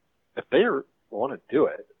before. If they want to do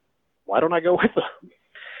it, why don't I go with them?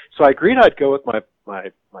 So I agreed I'd go with my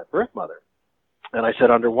birth mother. And I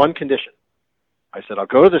said, under one condition. I said, I'll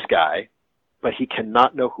go to this guy, but he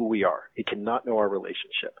cannot know who we are. He cannot know our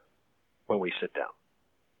relationship when we sit down.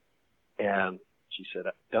 And she said,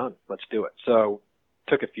 done. Let's do it. So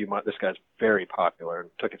took a few months. This guy's very popular and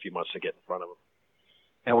took a few months to get in front of him.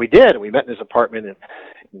 And we did. And we met in his apartment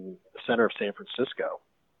in the center of San Francisco.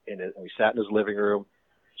 And we sat in his living room.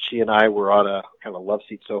 She and I were on a kind of love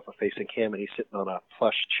seat sofa facing him, and he's sitting on a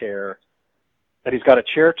plush chair. And he's got a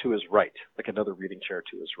chair to his right, like another reading chair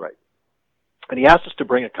to his right. And he asked us to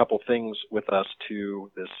bring a couple things with us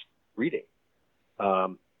to this reading,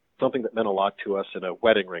 something that meant a lot to us, and a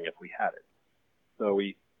wedding ring if we had it. So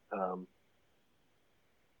we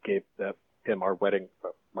gave him my wedding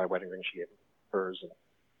ring. She gave him hers, and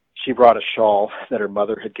she brought a shawl that her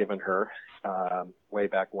mother had given her way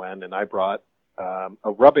back when, and I brought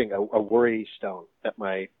a worry stone that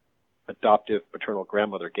my adoptive paternal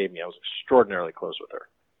grandmother gave me. I was extraordinarily close with her,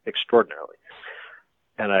 extraordinarily.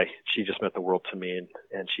 And she just meant the world to me,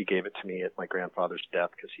 and she gave it to me at my grandfather's death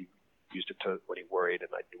because he used it when he worried, and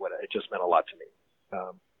it just meant a lot to me.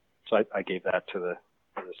 So I gave that to the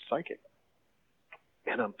psychic.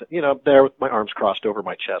 And I'm, there with my arms crossed over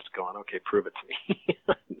my chest going, okay, prove it to me.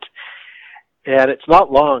 And it's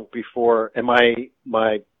not long before, and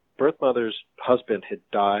my birth mother's husband had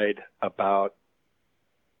died about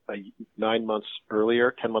 10 months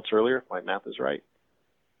earlier, if my math is right.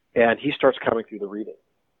 And he starts coming through the reading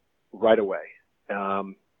right away.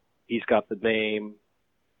 He's got the name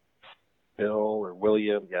Bill or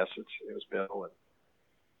William. Yes, it was Bill. And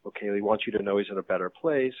okay, he wants you to know he's in a better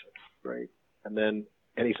place. Great. And then,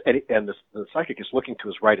 the psychic is looking to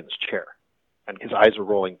his right in his chair, and his eyes are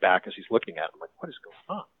rolling back as he's looking at him. Like, what is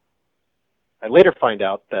going on? I later find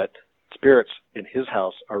out that spirits in his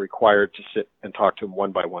house are required to sit and talk to him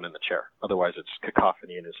one by one in the chair. Otherwise, it's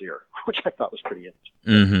cacophony in his ear, which I thought was pretty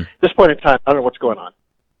interesting. At this point in time, I don't know what's going on,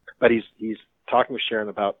 but he's talking with Sharon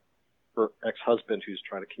about her ex-husband who's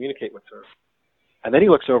trying to communicate with her. And then he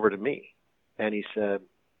looks over to me, and he said,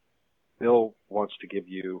 Bill wants to give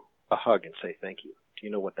you a hug and say thank you. Do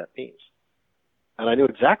you know what that means? And I knew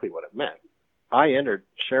exactly what it meant. I entered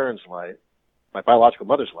Sharon's life, my biological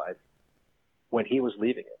mother's life, when he was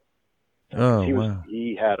leaving it. Oh, wow.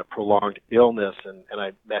 He had a prolonged illness, and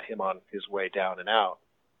I met him on his way down and out.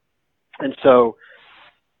 And so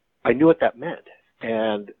I knew what that meant.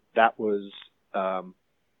 And that was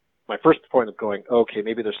my first point of going, okay,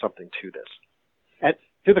 maybe there's something to this.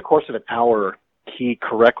 through the course of an hour, he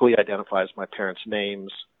correctly identifies my parents'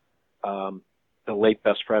 names. The late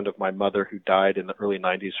best friend of my mother who died in the early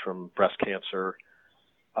 90s from breast cancer.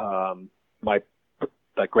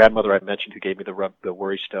 The grandmother I mentioned who gave me the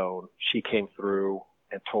worry stone, she came through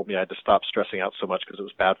and told me I had to stop stressing out so much because it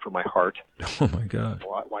was bad for my heart. Oh my God.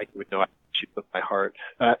 Why would know she with my heart?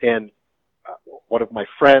 One of my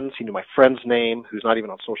friends, he knew my friend's name, who's not even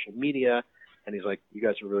on social media, and he's like, "You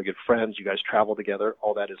guys are really good friends. You guys travel together.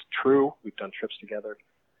 All that is true. We've done trips together."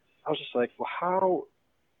 I was just like, well, how?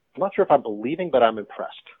 I'm not sure if I'm believing, but I'm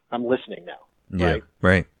impressed. I'm listening now. Yeah,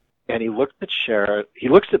 right. And he looked at Sharon. He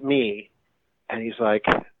looks at me, and he's like,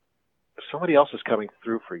 "Somebody else is coming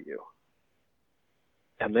through for you."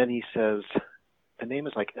 And then he says, the name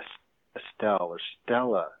is like Estelle or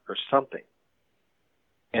Stella or something.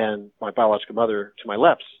 And my biological mother to my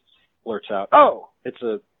left blurts out, "Oh, is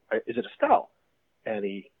it Estelle?" And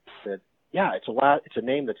he said, "Yeah, it's a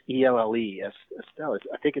name that's E-L-L-E, Estelle.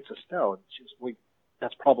 I think it's Estelle." And she was,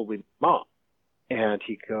 "That's probably Mom." And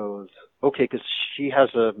he goes, "Okay, because she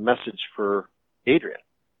has a message for Adrian."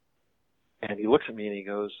 And he looks at me and he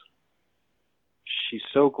goes, "She's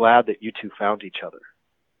so glad that you two found each other."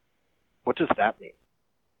 What does that mean?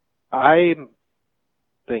 I'm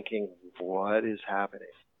thinking, what is happening?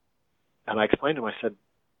 And I explained to him, I said,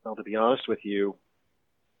 "Well, to be honest with you,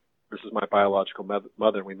 this is my biological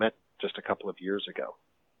mother, and we met just a couple of years ago.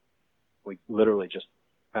 We literally just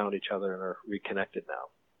found each other and are reconnected now."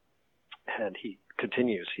 And he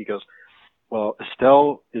continues. He goes, "Well,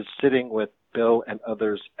 Estelle is sitting with Bill and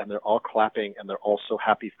others, and they're all clapping, and they're all so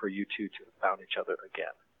happy for you two to have found each other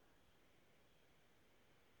again."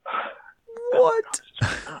 What?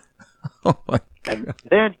 Oh my God. And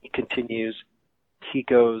then he continues. He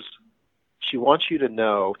goes, "She wants you to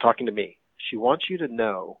know," talking to me, "she wants you to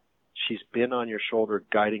know she's been on your shoulder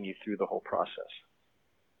guiding you through the whole process."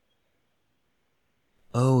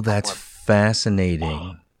 Oh, that's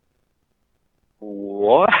fascinating.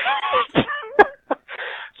 What?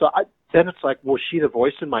 So then it's like, was she the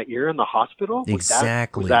voice in my ear in the hospital?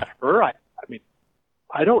 Exactly. Was that her? I mean,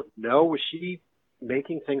 I don't know. Was she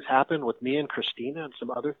making things happen with me and Christina and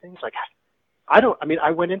some other things? Like,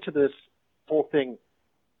 I went into this whole thing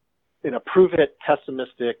in a prove it,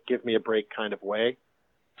 pessimistic, give me a break kind of way,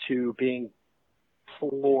 to being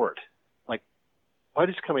floored. Like, what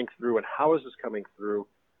is coming through and how is this coming through?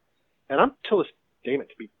 And I'm, till this day, to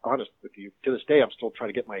be honest with you, to this day, I'm still trying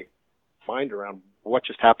to get my mind around what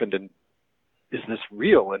just happened and is this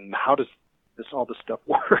real and how does all this stuff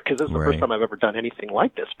work? Because this is the first time I've ever done anything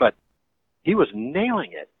like this. But he was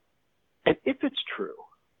nailing it. And if it's true,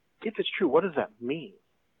 what does that mean?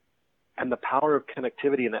 And the power of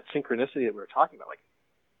connectivity and that synchronicity that we were talking about, like,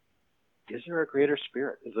 is there a greater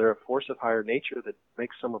spirit? Is there a force of higher nature that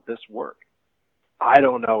makes some of this work? I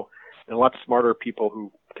don't know. And a lot smarter people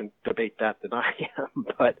who can debate that than I am.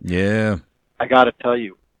 But yeah, I got to tell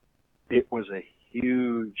you, it was a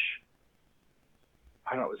huge,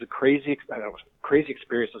 it was a crazy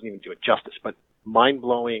experience. Doesn't even do it justice, but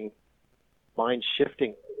mind-blowing,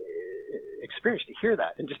 mind-shifting experience to hear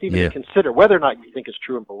that and just even to consider whether or not you think it's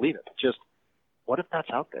true and believe it. Just, what if that's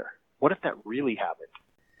out there? What if that really happened?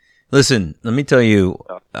 Listen, let me tell you,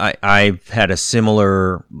 I've had a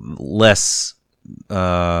similar,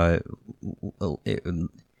 I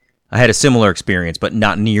had a similar experience, but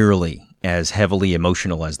not nearly as heavily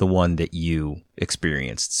emotional as the one that you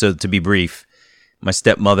experienced. So to be brief, my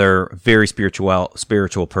stepmother, very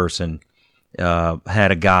spiritual person,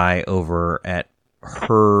 had a guy over at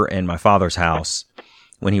her and my father's house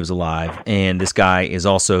when he was alive, and this guy is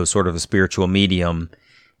also sort of a spiritual medium,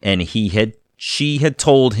 and she had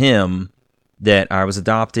told him that I was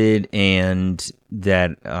adopted and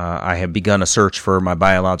that I had begun a search for my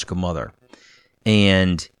biological mother.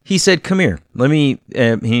 And he said, "Come here,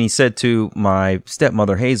 and he said to my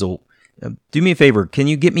stepmother, Hazel, do me a favor, can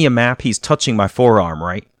you get me a map?" He's touching my forearm,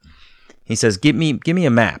 right? He says, give me a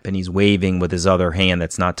map. And he's waving with his other hand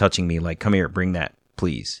that's not touching me, like, "Come here, bring that,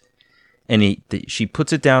 please." And she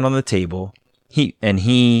puts it down on the table. He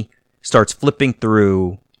starts flipping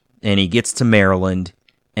through, and he gets to Maryland,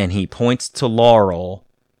 and he points to Laurel,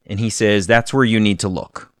 and he says, "That's where you need to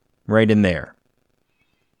look, right in there."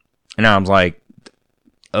 And I was like,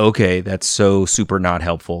 okay, that's so super not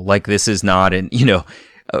helpful. Like, this is not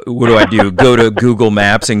what do I do? Go to Google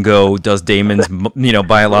Maps and go, does Damon's,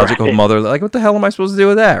 biological mother, like, what the hell am I supposed to do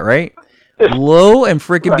with that, right? Lo and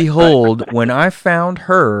frickin' behold, when I found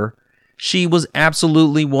her, she was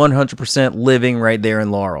absolutely 100% living right there in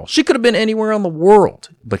Laurel. She could have been anywhere in the world,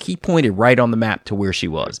 but he pointed right on the map to where she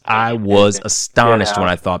was. I was astonished when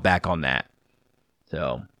I thought back on that.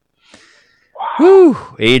 So, Whew,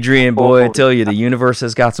 Adrian, boy, I tell you, the universe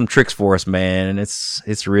has got some tricks for us, man, and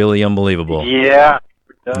it's really unbelievable. Yeah,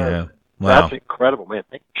 it does. Yeah. Wow. That's incredible, man.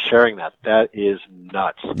 Thank you for sharing that. That is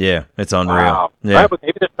nuts. Yeah, it's unreal. Wow. Yeah. Right, but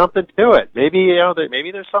maybe there's something to it. Maybe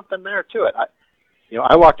maybe there's something there to it.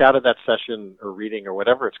 I walked out of that session or reading or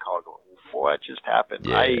whatever it's called, going, "What just happened?"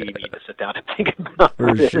 Yeah. I need to sit down and think about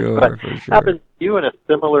For this. sure, But for sure. happened to you in a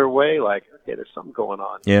similar way? Like, okay, there's something going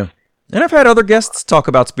on. Yeah. And I've had other guests talk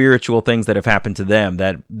about spiritual things that have happened to them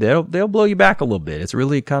that they'll blow you back a little bit. It's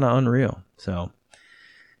really kind of unreal. So,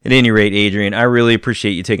 at any rate, Adrian, I really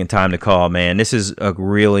appreciate you taking time to call, man. This is a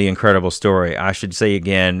really incredible story. I should say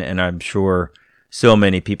again, and I'm sure so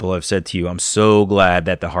many people have said to you, I'm so glad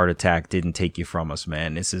that the heart attack didn't take you from us,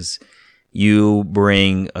 man. You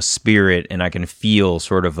bring a spirit, and I can feel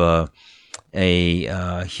sort of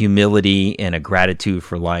a humility and a gratitude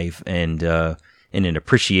for life, and an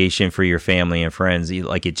appreciation for your family and friends.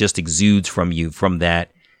 Like, it just exudes from you from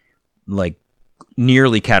that, like,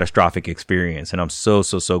 nearly catastrophic experience. And I'm so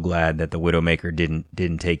glad that the Widowmaker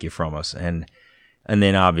didn't take you from us. And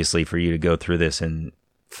then obviously for you to go through this and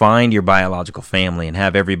find your biological family and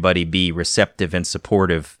have everybody be receptive and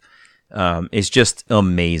supportive, is just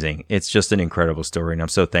amazing. It's just an incredible story. And I'm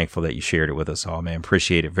so thankful that you shared it with us all, man.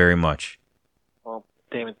 Appreciate it very much. Well,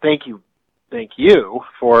 Damon, thank you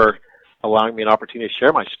for allowing me an opportunity to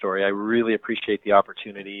share my story. I really appreciate the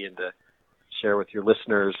opportunity and to share with your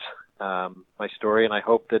listeners my story, and I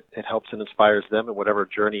hope that it helps and inspires them in whatever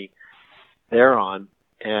journey they're on.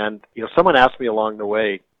 And, someone asked me along the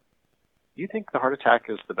way, do you think the heart attack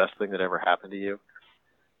is the best thing that ever happened to you?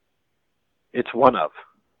 It's one of.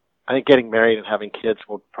 I think getting married and having kids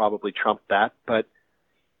will probably trump that, but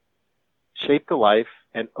shaped a life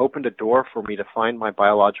and opened a door for me to find my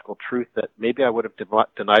biological truth that maybe I would have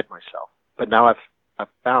denied myself. But now I've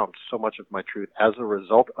found so much of my truth as a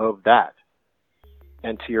result of that.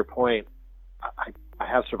 And to your point, I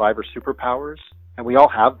have survivor superpowers, and we all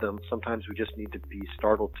have them. Sometimes we just need to be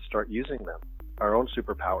startled to start using them, our own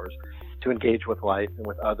superpowers, to engage with life and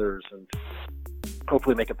with others, and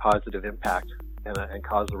hopefully make a positive impact and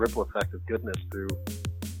cause a ripple effect of goodness through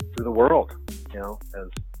the world. As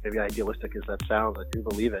maybe idealistic as that sounds, I do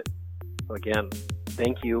believe it. So again,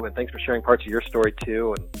 thank you, and thanks for sharing parts of your story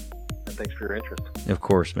too, and thanks for your interest. Of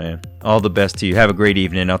course, man. All the best to you. Have a great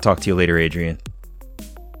evening. I'll talk to you later, Adrian.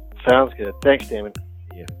 Sounds good. Thanks, Damon.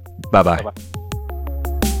 See you. Bye-bye. Bye-bye.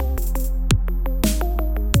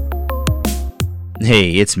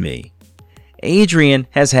 Hey, it's me. Adrian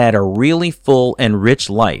has had a really full and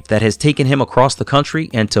rich life that has taken him across the country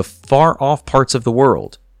and to far-off parts of the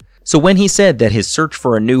world. So when he said that his search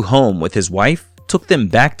for a new home with his wife took them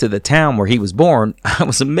back to the town where he was born, I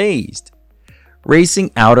was amazed.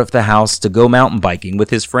 Racing out of the house to go mountain biking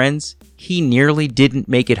with his friends, he nearly didn't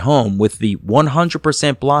make it home with the 100%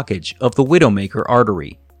 blockage of the Widowmaker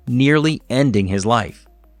artery, nearly ending his life.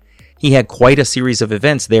 He had quite a series of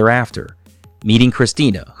events thereafter, meeting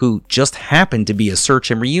Christina, who just happened to be a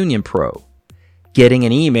search and reunion pro, getting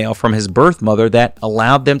an email from his birth mother that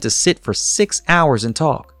allowed them to sit for 6 hours and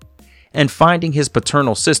talk, and finding his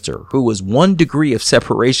paternal sister, who was 1 degree of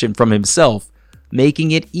separation from himself,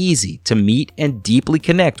 making it easy to meet and deeply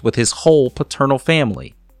connect with his whole paternal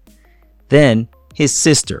family. Then, his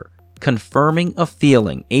sister, confirming a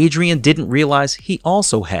feeling Adrian didn't realize he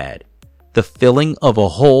also had, the filling of a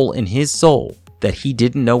hole in his soul that he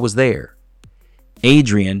didn't know was there.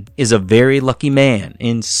 Adrian is a very lucky man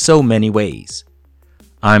in so many ways.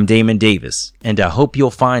 I'm Damon Davis, and I hope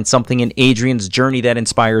you'll find something in Adrian's journey that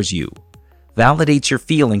inspires you, validates your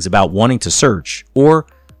feelings about wanting to search, or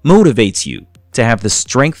motivates you to have the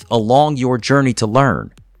strength along your journey to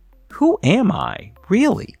learn, who am I,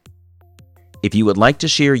 really? If you would like to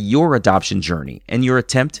share your adoption journey and your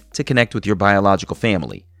attempt to connect with your biological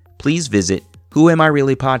family, please visit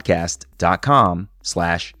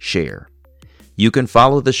whoamireally.podcast.com/share. You can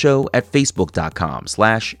follow the show at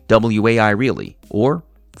facebook.com/WAIReally or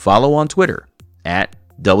follow on Twitter at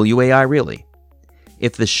WAIReally.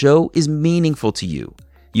 If the show is meaningful to you,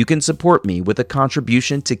 you can support me with a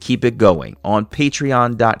contribution to keep it going on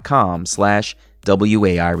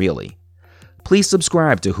patreon.com/WAIReally. Please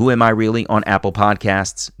subscribe to Who Am I Really on Apple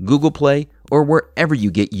Podcasts, Google Play, or wherever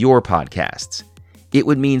you get your podcasts. It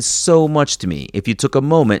would mean so much to me if you took a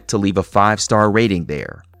moment to leave a 5-star rating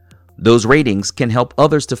there. Those ratings can help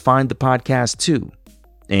others to find the podcast too.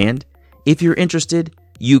 And if you're interested,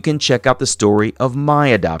 you can check out the story of my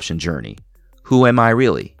adoption journey, Who Am I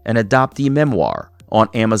Really? An Adoptee Memoir, on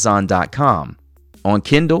Amazon.com, on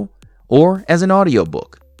Kindle, or as an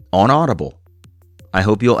audiobook on Audible. I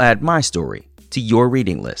hope you'll add my story to your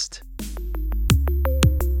reading list.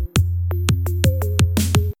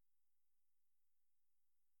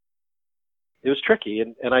 it was tricky,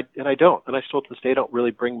 and I don't, and I still to this day don't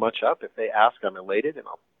really bring much up. If they ask, I'm elated, and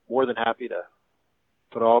I'm more than happy to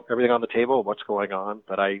put everything on the table, what's going on,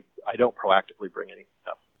 but I don't proactively bring anything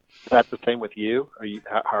up. Is that the same with you?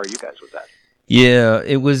 How are you guys with that? Yeah,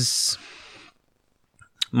 it was.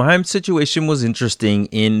 My situation was interesting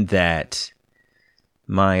in that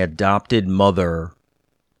my adopted mother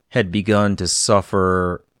had begun to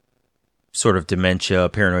suffer sort of dementia,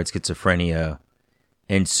 paranoid schizophrenia.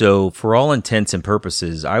 And so for all intents and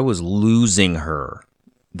purposes, I was losing her,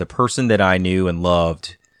 the person that I knew and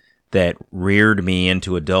loved that reared me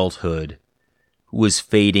into adulthood was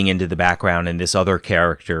fading into the background, and this other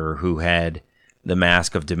character who had the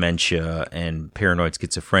mask of dementia and paranoid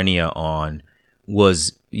schizophrenia on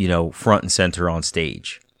was, front and center on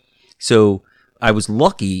stage. So I was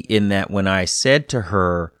lucky in that when I said to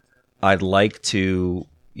her, I'd like to,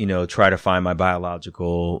 try to find my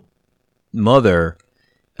biological mother,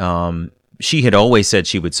 she had always said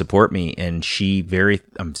she would support me, and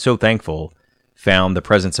I'm so thankful, found the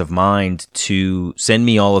presence of mind to send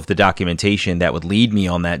me all of the documentation that would lead me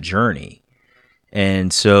on that journey.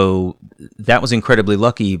 And so that was incredibly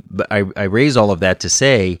lucky. But I raise all of that to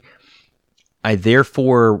say, I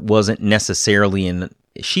therefore she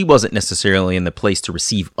wasn't necessarily in the place to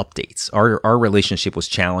receive updates. Our relationship was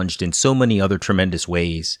challenged in so many other tremendous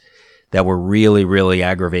ways that were really, really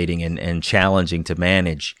aggravating and challenging to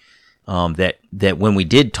manage. That when we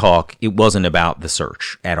did talk, it wasn't about the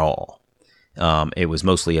search at all. It was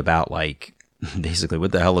mostly about basically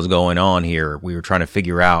what the hell is going on here. We were trying to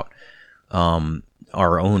figure out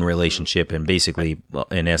our own relationship and basically,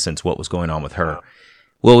 in essence, what was going on with her.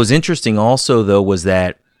 What was interesting also, though, was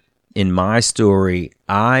that in my story,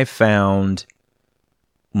 I found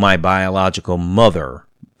my biological mother,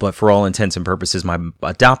 but for all intents and purposes, my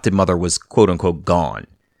adopted mother was quote unquote gone.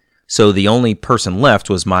 So the only person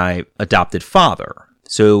left was my adopted father.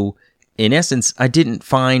 So in essence, I didn't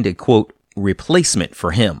find a quote replacement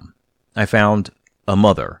for him. I found a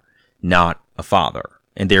mother, not a father,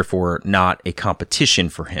 and therefore not a competition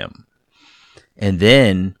for him. And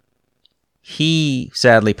then he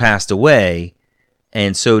sadly passed away,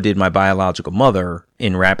 and so did my biological mother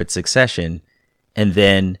in rapid succession. And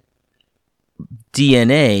then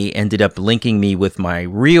DNA ended up linking me with my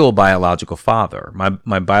real biological father.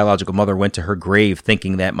 My biological mother went to her grave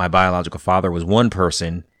thinking that my biological father was one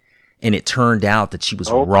person, and it turned out that she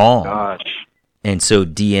was wrong. Gosh. And so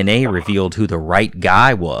DNA revealed who the right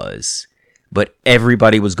guy was, but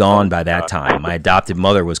everybody was gone by that time. My adopted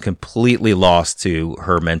mother was completely lost to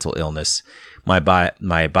her mental illness. My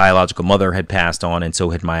biological mother had passed on, and so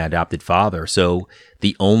had my adopted father. So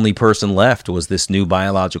the only person left was this new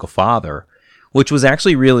biological father, which was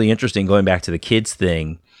actually really interesting. Going back to the kids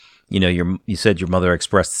thing, you said your mother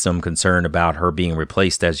expressed some concern about her being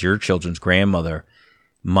replaced as your children's grandmother.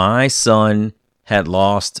 My son had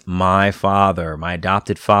lost my father, my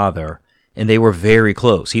adopted father, and they were very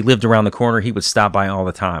close. He lived around the corner. He would stop by all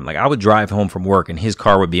the time. I would drive home from work, and his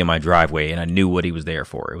car would be in my driveway, and I knew what he was there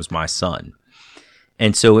for. It was my son.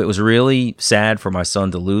 And so it was really sad for my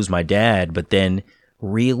son to lose my dad, but then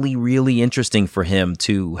really, really interesting for him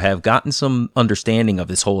to have gotten some understanding of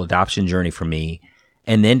this whole adoption journey from me,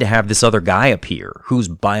 and then to have this other guy appear who's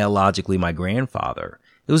biologically my grandfather.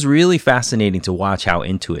 It was really fascinating to watch how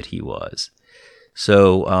into it he was.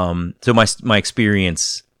 So, my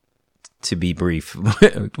experience, to be brief,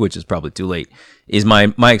 which is probably too late, is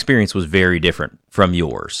my experience was very different from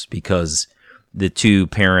yours because the two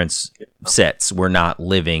parents' sets were not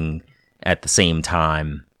living at the same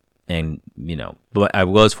time. And, but I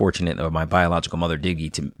was fortunate that my biological mother did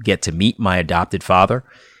get to meet my adopted father,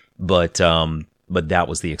 but that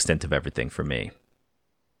was the extent of everything for me.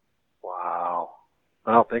 Wow.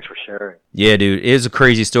 Well, thanks for sharing. Yeah, dude, it is a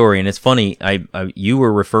crazy story, and it's funny. You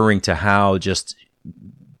were referring to how just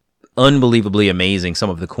unbelievably amazing some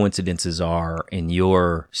of the coincidences are in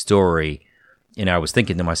your story, and I was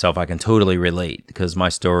thinking to myself, I can totally relate because my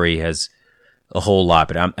story has a whole lot,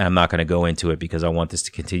 but I'm not going to go into it because I want this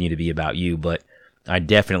to continue to be about you. But I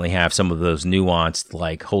definitely have some of those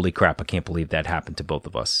nuanced, holy crap, I can't believe that happened to both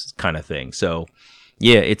of us kind of thing. So,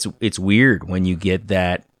 yeah, it's weird when you get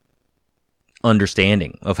that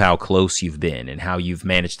understanding of how close you've been and how you've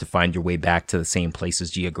managed to find your way back to the same places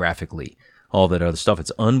geographically, all that other stuff.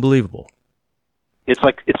 It's unbelievable. It's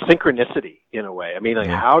synchronicity in a way. I mean,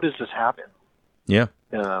 how does this happen? Yeah.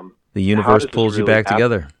 The universe pulls you back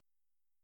together.